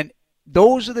 And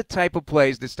those are the type of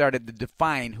plays that started to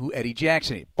define who Eddie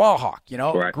Jackson is. Ball hawk,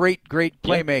 great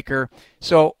playmaker.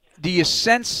 So do you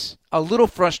sense a little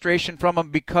frustration from him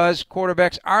because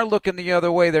quarterbacks are looking the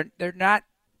other way? They're not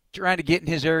trying to get in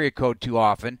his area code too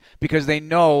often because they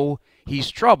know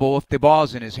he's trouble if the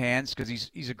ball's in his hands because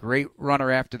he's a great runner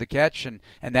after the catch, and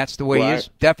that's the way he is.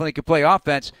 Definitely could play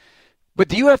offense. But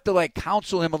do you have to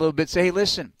counsel him a little bit, say, hey,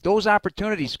 listen, those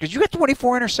opportunities, because you got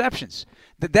 24 interceptions.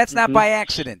 That's not by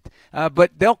accident,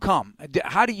 but they'll come.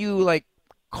 How do you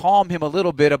calm him a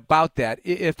little bit about that,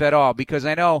 if at all? Because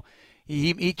I know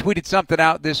he tweeted something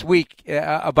out this week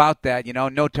about that,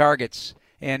 no targets.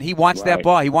 And he wants that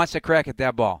ball. He wants to crack at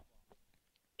that ball.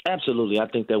 Absolutely. I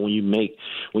think that when you make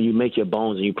your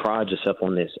bones and you pride yourself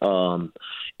on this,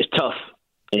 it's tough.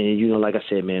 And, like I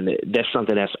said, man, that's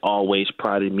something that's always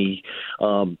prided me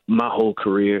my whole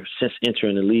career since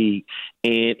entering the league.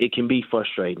 And it can be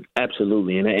frustrating.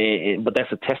 Absolutely. But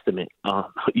that's a testament.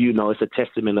 It's a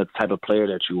testament of the type of player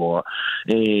that you are.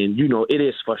 And, it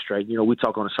is frustrating. We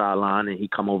talk on the sideline and he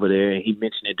come over there and he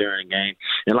mentioned it during the game.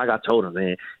 And like I told him,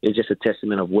 man, it's just a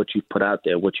testament of what you put out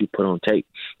there, what you put on tape.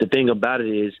 The thing about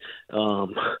it is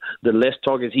the less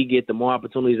targets he get, the more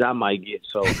opportunities I might get.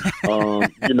 So,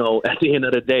 at the end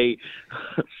of the day,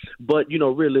 but,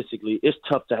 realistically, it's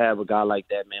tough to have a guy like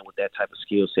that, man, with that type of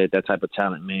skill set, that type of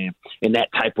talent, man, and that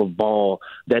type of ball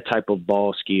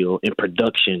skill and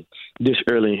production this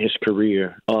early in his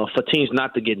career for teams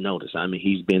not to get noticed. I mean,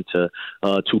 he's been to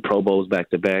 2 Pro Bowls back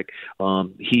to back. I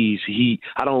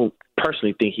don't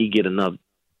personally think he get enough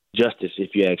justice,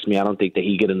 if you ask me. I don't think that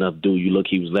he get enough due. You look,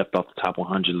 he was left off the top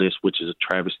 100 list, which is a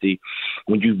travesty.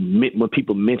 When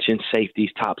people mention safeties,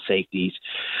 top safeties,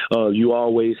 you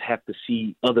always have to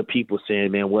see other people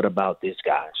saying, "Man, what about this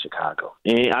guy in Chicago?"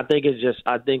 And I think it's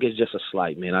just a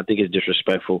slight, man. I think it's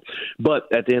disrespectful.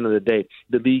 But at the end of the day,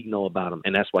 the league know about him,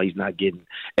 and that's why he's not getting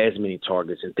as many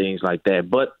targets and things like that.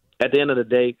 But at the end of the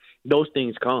day, those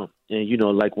things come, and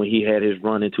like when he had his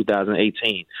run in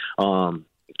 2018.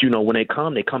 When they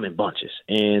come in bunches.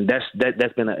 And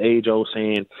that's been an age-old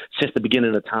saying since the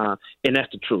beginning of time, and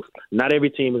that's the truth. Not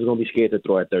every team is going to be scared to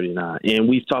throw at 39. And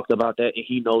we've talked about that, and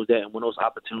he knows that. And when those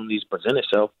opportunities present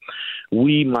itself,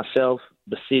 myself,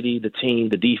 the city, the team,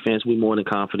 the defense, we're more than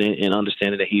confident in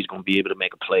understanding that he's going to be able to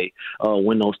make a play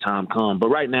when those times come. But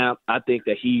right now, I think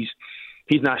that he's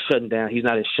not shutting down. He's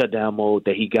not in shutdown mode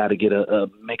that he got to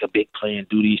make a big play and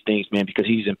do these things, man, because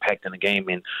he's impacting the game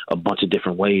in a bunch of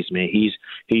different ways, man. He's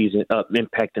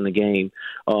impacting the game.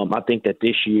 I think that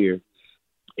this year,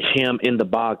 him in the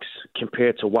box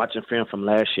compared to watching film from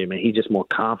last year, man, he's just more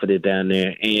confident down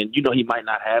there. And, he might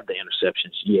not have the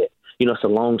interceptions yet. It's a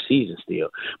long season still.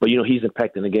 But, he's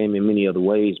impacting the game in many other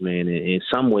ways, man, and in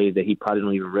some ways that he probably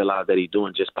don't even realize that he's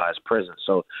doing just by his presence.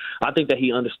 So I think that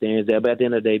he understands that. But at the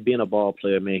end of the day, being a ball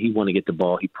player, man, he want to get the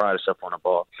ball. He prides himself on the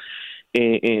ball.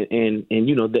 And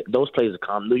those plays will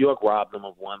come. New York robbed them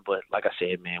of one, but like I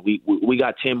said, man, we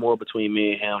got 10 more between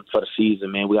me and him for the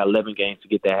season, man. We got 11 games to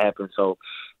get that happen. So,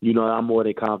 I'm more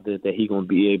than confident that he's going to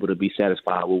be able to be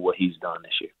satisfied with what he's done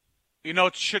this year.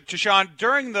 Deshaun,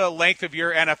 during the length of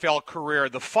your NFL career,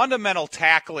 the fundamental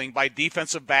tackling by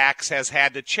defensive backs has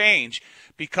had to change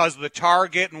because of the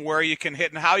target and where you can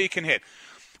hit and how you can hit.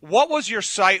 What was your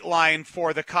sight line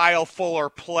for the Kyle Fuller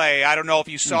play? I don't know if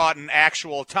you saw it in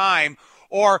actual time,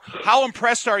 or how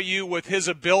impressed are you with his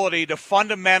ability to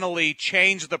fundamentally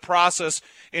change the process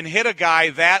and hit a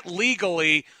guy that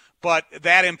legally but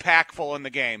that impactful in the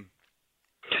game?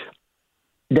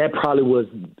 That probably was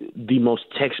the most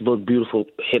textbook beautiful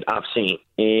hit I've seen.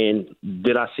 And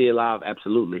did I see it live?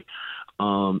 Absolutely.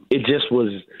 It just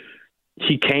was.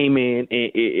 He came in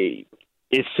and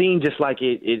it seemed just like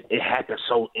it happened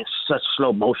so in such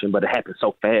slow motion, but it happened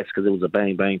so fast because it was a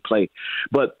bang bang play.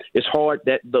 But it's hard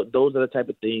that those are the type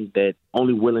of things that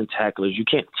only willing tacklers, you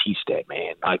can't teach that,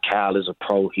 man. Like Kyle is a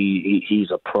pro, he's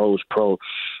a pro's pro,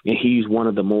 and he's one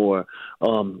of the more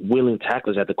willing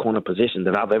tacklers at the corner position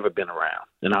that I've ever been around.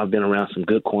 And I've been around some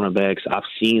good cornerbacks. I've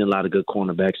seen a lot of good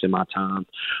cornerbacks in my time.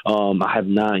 I have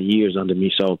 9 years under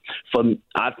me, so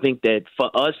I think that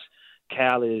for us,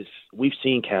 we've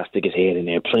seen Cal stick his head in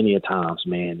there plenty of times,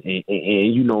 man, and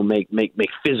make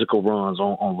physical runs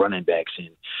on running backs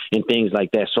and things like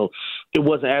that. So it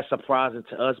wasn't as surprising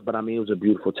to us, but I mean, it was a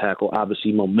beautiful tackle,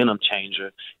 obviously momentum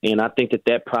changer, and I think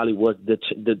that probably was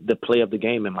the play of the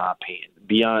game, in my opinion.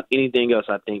 Beyond anything else,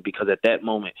 I think, because at that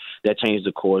moment, that changed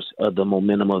the course of the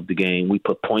momentum of the game. We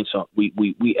put points up.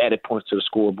 We added points to the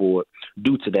scoreboard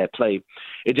due to that play.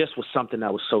 It just was something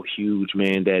that was so huge,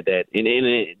 man,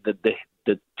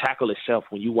 the tackle itself,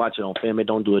 when you watch it on film, it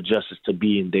don't do it justice to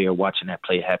being there watching that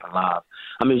play happen live.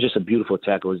 I mean, it's just a beautiful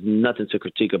tackle. There's nothing to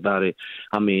critique about it.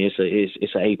 I mean,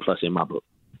 it's an A+ in my book.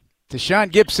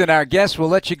 Tashaun Gipson, our guest. We'll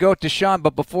let you go, Tashaun,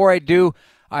 but before I do,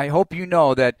 I hope you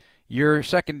know that your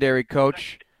secondary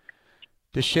coach,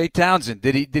 Deshae Townsend,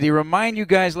 did he remind you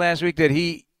guys last week that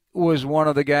he was one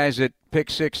of the guys that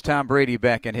picked six Tom Brady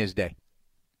back in his day?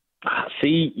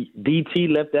 See,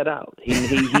 DT left that out.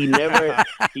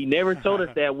 He never told us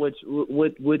that,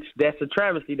 which that's a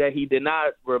travesty that he did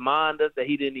not remind us, that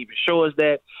he didn't even show us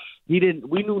that. We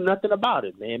knew nothing about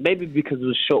it, man. Maybe because it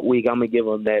was a short week, I'm gonna give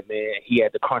him that, man. He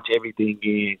had to crunch everything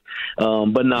in,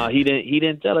 but no, he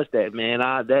didn't tell us that, man.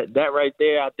 That right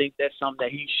there, I think that's something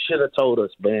that he should have told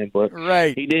us, man. But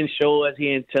right, he didn't show us.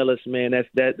 He didn't tell us, man.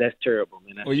 That's terrible,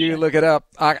 man. Well, you look it up.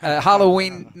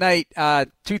 Halloween night,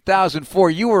 2004.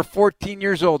 You were 14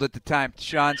 years old at the time,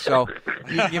 Sean. So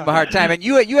you can give him a hard time. And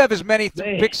you have as many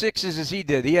pick sixes as he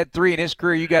did. He had 3 in his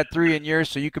career. You got 3 in yours,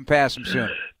 so you can pass him soon.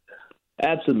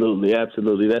 Absolutely. That's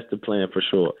the plan for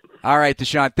sure. All right,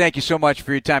 Tashaun, thank you so much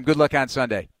for your time. Good luck on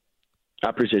Sunday. I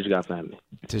appreciate you guys having me.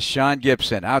 Tashaun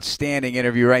Gipson, outstanding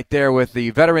interview right there with the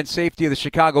veteran safety of the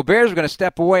Chicago Bears. We're going to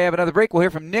step away, have another break. We'll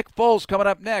hear from Nick Foles coming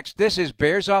up next. This is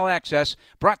Bears All Access,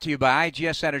 brought to you by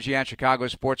IGS Energy on Chicago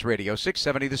Sports Radio,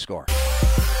 670 The Score.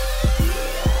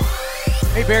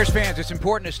 Hey, Bears fans, it's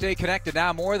important to stay connected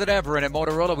now more than ever, and at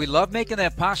Motorola, we love making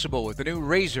that possible with the new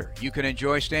Razr. You can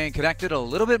enjoy staying connected a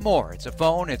little bit more. It's a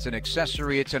phone, it's an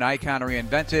accessory, it's an icon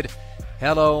reinvented.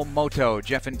 Hello, Moto.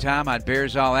 Jeff and Tom on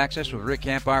Bears All Access with Rick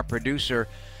Camp, our producer.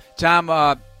 Tom,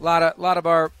 a lot of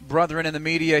our brethren in the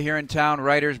media here in town,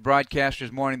 writers,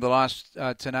 broadcasters, mourning the loss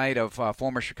tonight of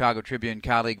former Chicago Tribune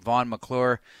colleague Vaughn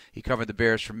McClure. He covered the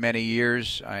Bears for many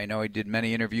years. I know he did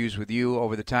many interviews with you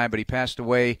over the time, but he passed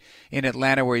away in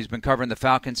Atlanta, where he's been covering the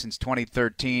Falcons since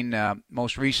 2013,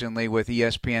 most recently with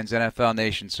ESPN's NFL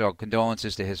Nation. So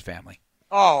condolences to his family.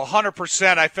 Oh,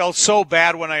 100%. I felt so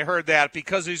bad when I heard that,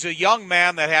 because he's a young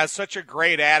man that has such a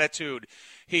great attitude.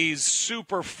 He's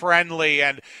super friendly,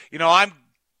 and, I'm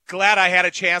glad I had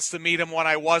a chance to meet him when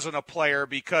I wasn't a player,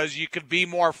 because you could be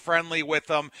more friendly with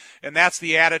him, and that's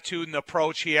the attitude and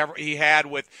approach he had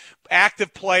with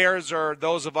active players or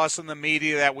those of us in the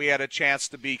media that we had a chance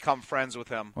to become friends with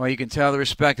him. Well, you can tell the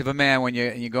respect of a man when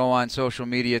you go on social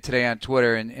media today on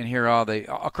Twitter and hear all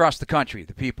across the country,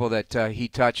 the people that he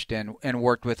touched and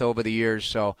worked with over the years.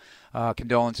 So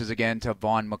condolences again to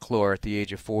Vaughn McClure at the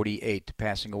age of 48,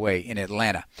 passing away in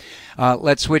Atlanta.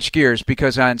 Let's switch gears,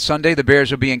 because on Sunday the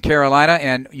Bears will be in Carolina,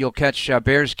 and you'll catch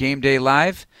Bears Game Day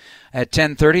live at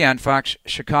 10:30 on Fox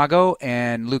Chicago,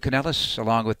 and Lou Canellis,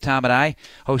 along with Tom and I,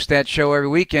 host that show every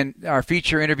week. And our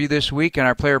feature interview this week and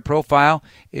our player profile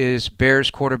is Bears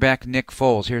quarterback Nick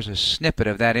Foles. Here's a snippet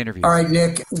of that interview. All right,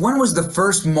 Nick, when was the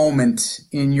first moment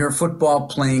in your football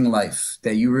playing life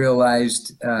that you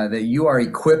realized that you are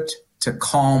equipped to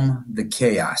calm the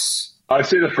chaos? I'd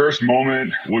say the first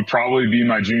moment would probably be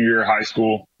my junior year of high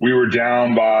school. We were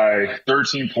down by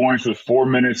 13 points with 4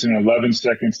 minutes and 11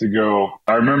 seconds to go.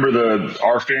 I remember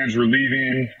our fans were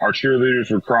leaving. Our cheerleaders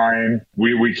were crying.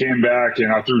 We came back,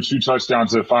 and I threw 2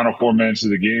 touchdowns in the final 4 minutes of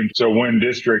the game to win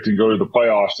district and go to the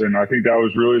playoffs. And I think that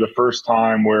was really the first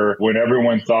time where, when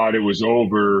everyone thought it was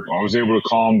over, I was able to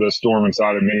calm the storm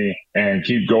inside of me and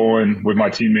keep going with my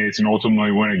teammates and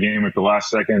ultimately win a game at the last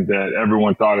second that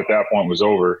everyone thought at that point was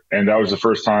over. And that was the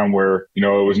first time where,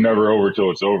 it was never over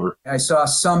till it's over. I saw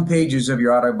some pages of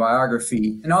your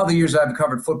autobiography. In all the years I've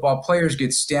covered football, players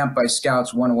get stamped by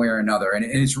scouts one way or another, and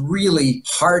it's really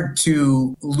hard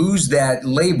to lose that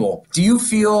label. Do you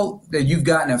feel that you've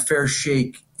gotten a fair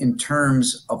shake in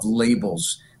terms of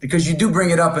labels? Because you do bring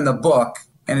it up in the book,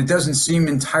 And it doesn't seem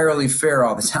entirely fair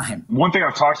all the time. One thing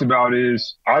I've talked about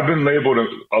is I've been labeled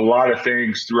a lot of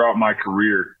things throughout my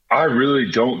career. I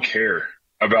really don't care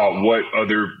about what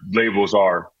other labels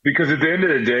are, because at the end of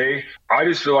the day, I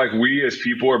just feel like we as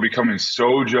people are becoming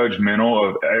so judgmental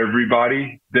of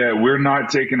everybody that we're not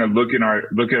taking a look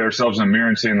at ourselves in the mirror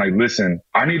and saying, like, listen,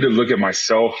 I need to look at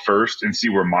myself first and see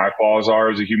where my flaws are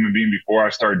as a human being before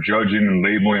I start judging and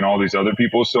labeling all these other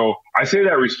people. So I say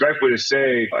that respectfully to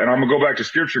say, and I'm gonna go back to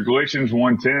scripture, Galatians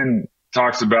 1:10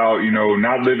 talks about,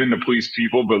 not living to please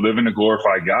people, but living to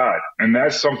glorify God. And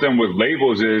that's something with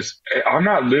labels is I'm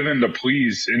not living to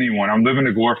please anyone. I'm living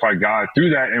to glorify God through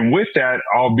that. And with that,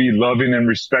 I'll be loving and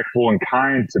respectful and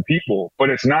kind to people, but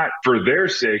it's not for their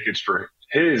sake. It's for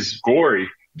his glory.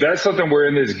 That's something where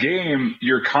in this game,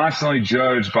 you're constantly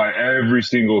judged by every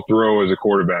single throw as a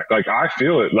quarterback. Like, I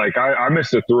feel it. Like, I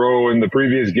missed a throw in the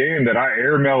previous game that I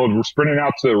airmailed sprinting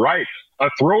out to the right. A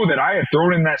throw that I had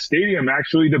thrown in that stadium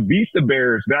actually to beat the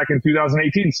Bears back in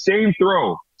 2018. Same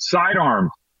throw, sidearm.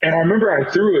 And I remember I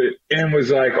threw it and was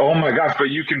like, oh my gosh,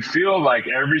 but you can feel like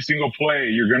every single play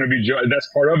you're going to be judged. That's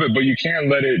part of it, but you can't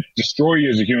let it destroy you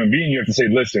as a human being. You have to say,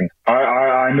 listen,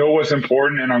 I know what's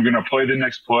important and I'm going to play the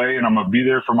next play and I'm going to be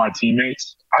there for my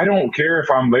teammates. I don't care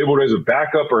if I'm labeled as a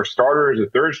backup or a starter as a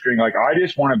third string. Like, I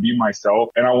just want to be myself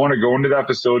and I want to go into that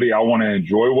facility. I want to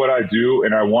enjoy what I do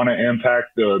and I want to impact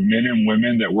the men and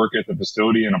women that work at the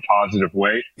facility in a positive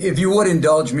way. If you would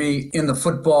indulge me in the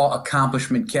football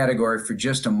accomplishment category for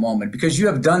just a moment, because you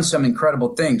have done some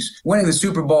incredible things. Winning the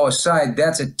Super Bowl aside,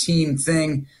 that's a team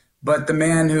thing. But the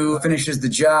man who finishes the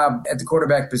job at the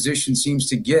quarterback position seems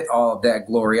to get all of that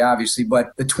glory, obviously.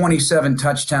 But the 27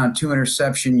 touchdown, 2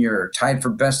 interception year, tied for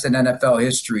best in NFL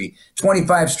history,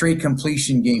 25 straight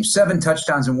completion games, 7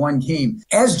 touchdowns in one game.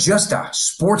 As just a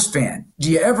sports fan,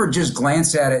 do you ever just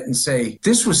glance at it and say,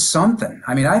 this was something?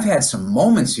 I mean, I've had some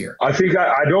moments here. I think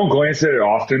I don't glance at it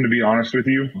often, to be honest with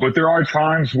you. But there are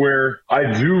times where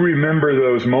I do remember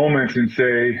those moments and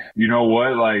say, you know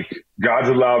what, like, God's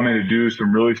allowed me to do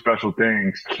some really special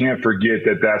things. Can't forget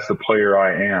that that's the player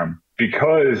I am.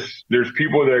 Because there's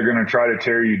people that are going to try to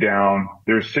tear you down.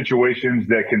 There's situations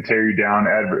that can tear you down,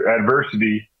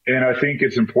 adversity. And I think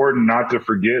it's important not to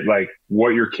forget, like, what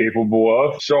you're capable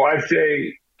of. So I'd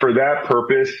say for that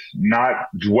purpose, not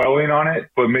dwelling on it,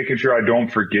 but making sure I don't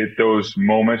forget those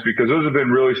moments, because those have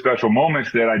been really special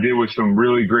moments that I did with some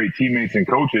really great teammates and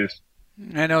coaches.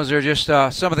 And those are just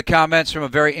some of the comments from a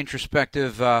very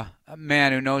introspective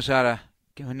man who knows how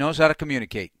to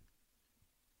communicate.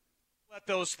 Let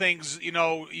those things,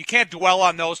 you can't dwell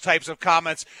on those types of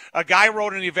comments. A guy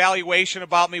wrote an evaluation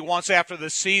about me once after the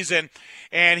season,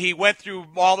 and he went through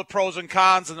all the pros and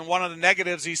cons, and then one of the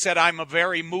negatives, he said, I'm a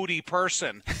very moody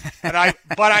person. But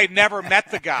I never met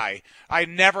the guy. I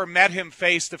never met him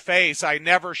face to face. I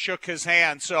never shook his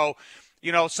hand. So,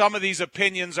 some of these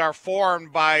opinions are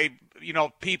formed by,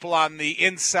 people on the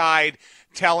inside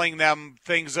telling them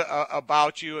things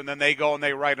about you, and then they go and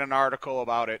they write an article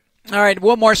about it. All right,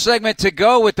 one more segment to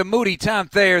go with the moody Tom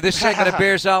Thayer. This segment of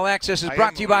Bears All Access is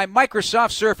brought to you by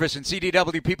Microsoft Surface and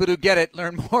CDW. People who get it,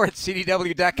 learn more at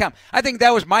CDW.com. I think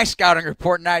that was my scouting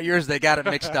report, not yours. They got it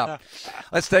mixed up.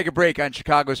 Let's take a break on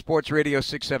Chicago Sports Radio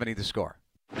 670 The Score.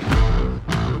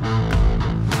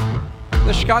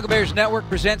 The Chicago Bears Network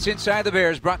presents Inside the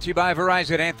Bears, brought to you by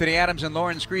Verizon. Anthony Adams and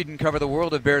Lauren Screeden cover the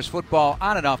world of Bears football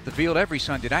on and off the field every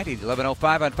Sunday night at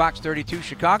 11:05 on Fox 32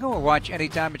 Chicago, or watch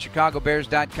anytime at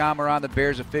ChicagoBears.com or on the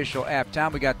Bears official app.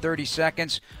 Tom, we got 30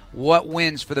 seconds. What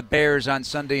wins for the Bears on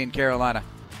Sunday in Carolina?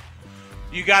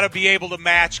 You got to be able to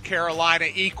match Carolina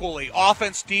equally.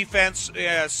 Offense, defense,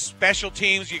 special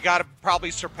teams, you got to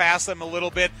probably surpass them a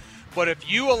little bit. But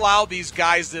if you allow these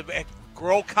guys to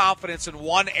grow confidence in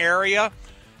one area,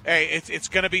 hey, it's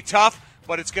going to be tough,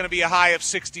 but it's going to be a high of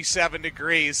 67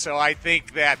 degrees. So I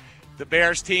think that the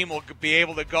Bears team will be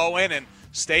able to go in and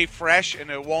stay fresh,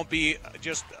 and it won't be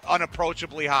just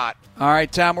unapproachably hot. All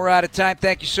right, Tom, we're out of time.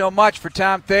 Thank you so much for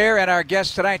Tom Thayer and our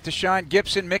guest tonight, Deshaun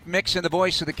Gibson, Mick Mixon, the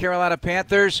voice of the Carolina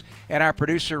Panthers, and our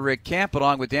producer, Rick Camp,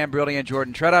 along with Dan Brilli and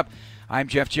Jordan Tredup. I'm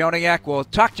Jeff Joniak. We'll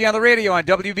talk to you on the radio on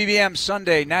WBBM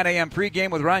Sunday, 9 a.m. pregame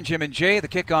with Ron, Jim, and Jay. The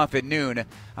kickoff at noon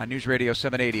on News Radio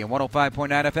 780 and 105.9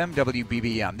 FM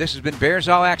WBBM. This has been Bears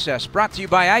All Access, brought to you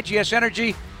by IGS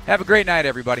Energy. Have a great night,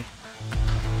 everybody.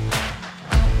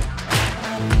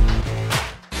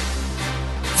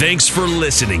 Thanks for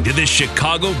listening to this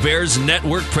Chicago Bears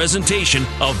Network presentation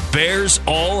of Bears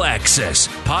All Access.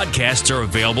 Podcasts are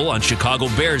available on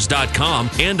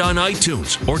ChicagoBears.com and on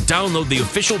iTunes, or download the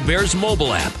official Bears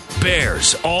mobile app.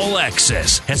 Bears All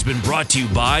Access has been brought to you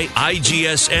by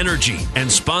IGS Energy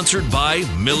and sponsored by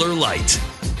Miller Lite.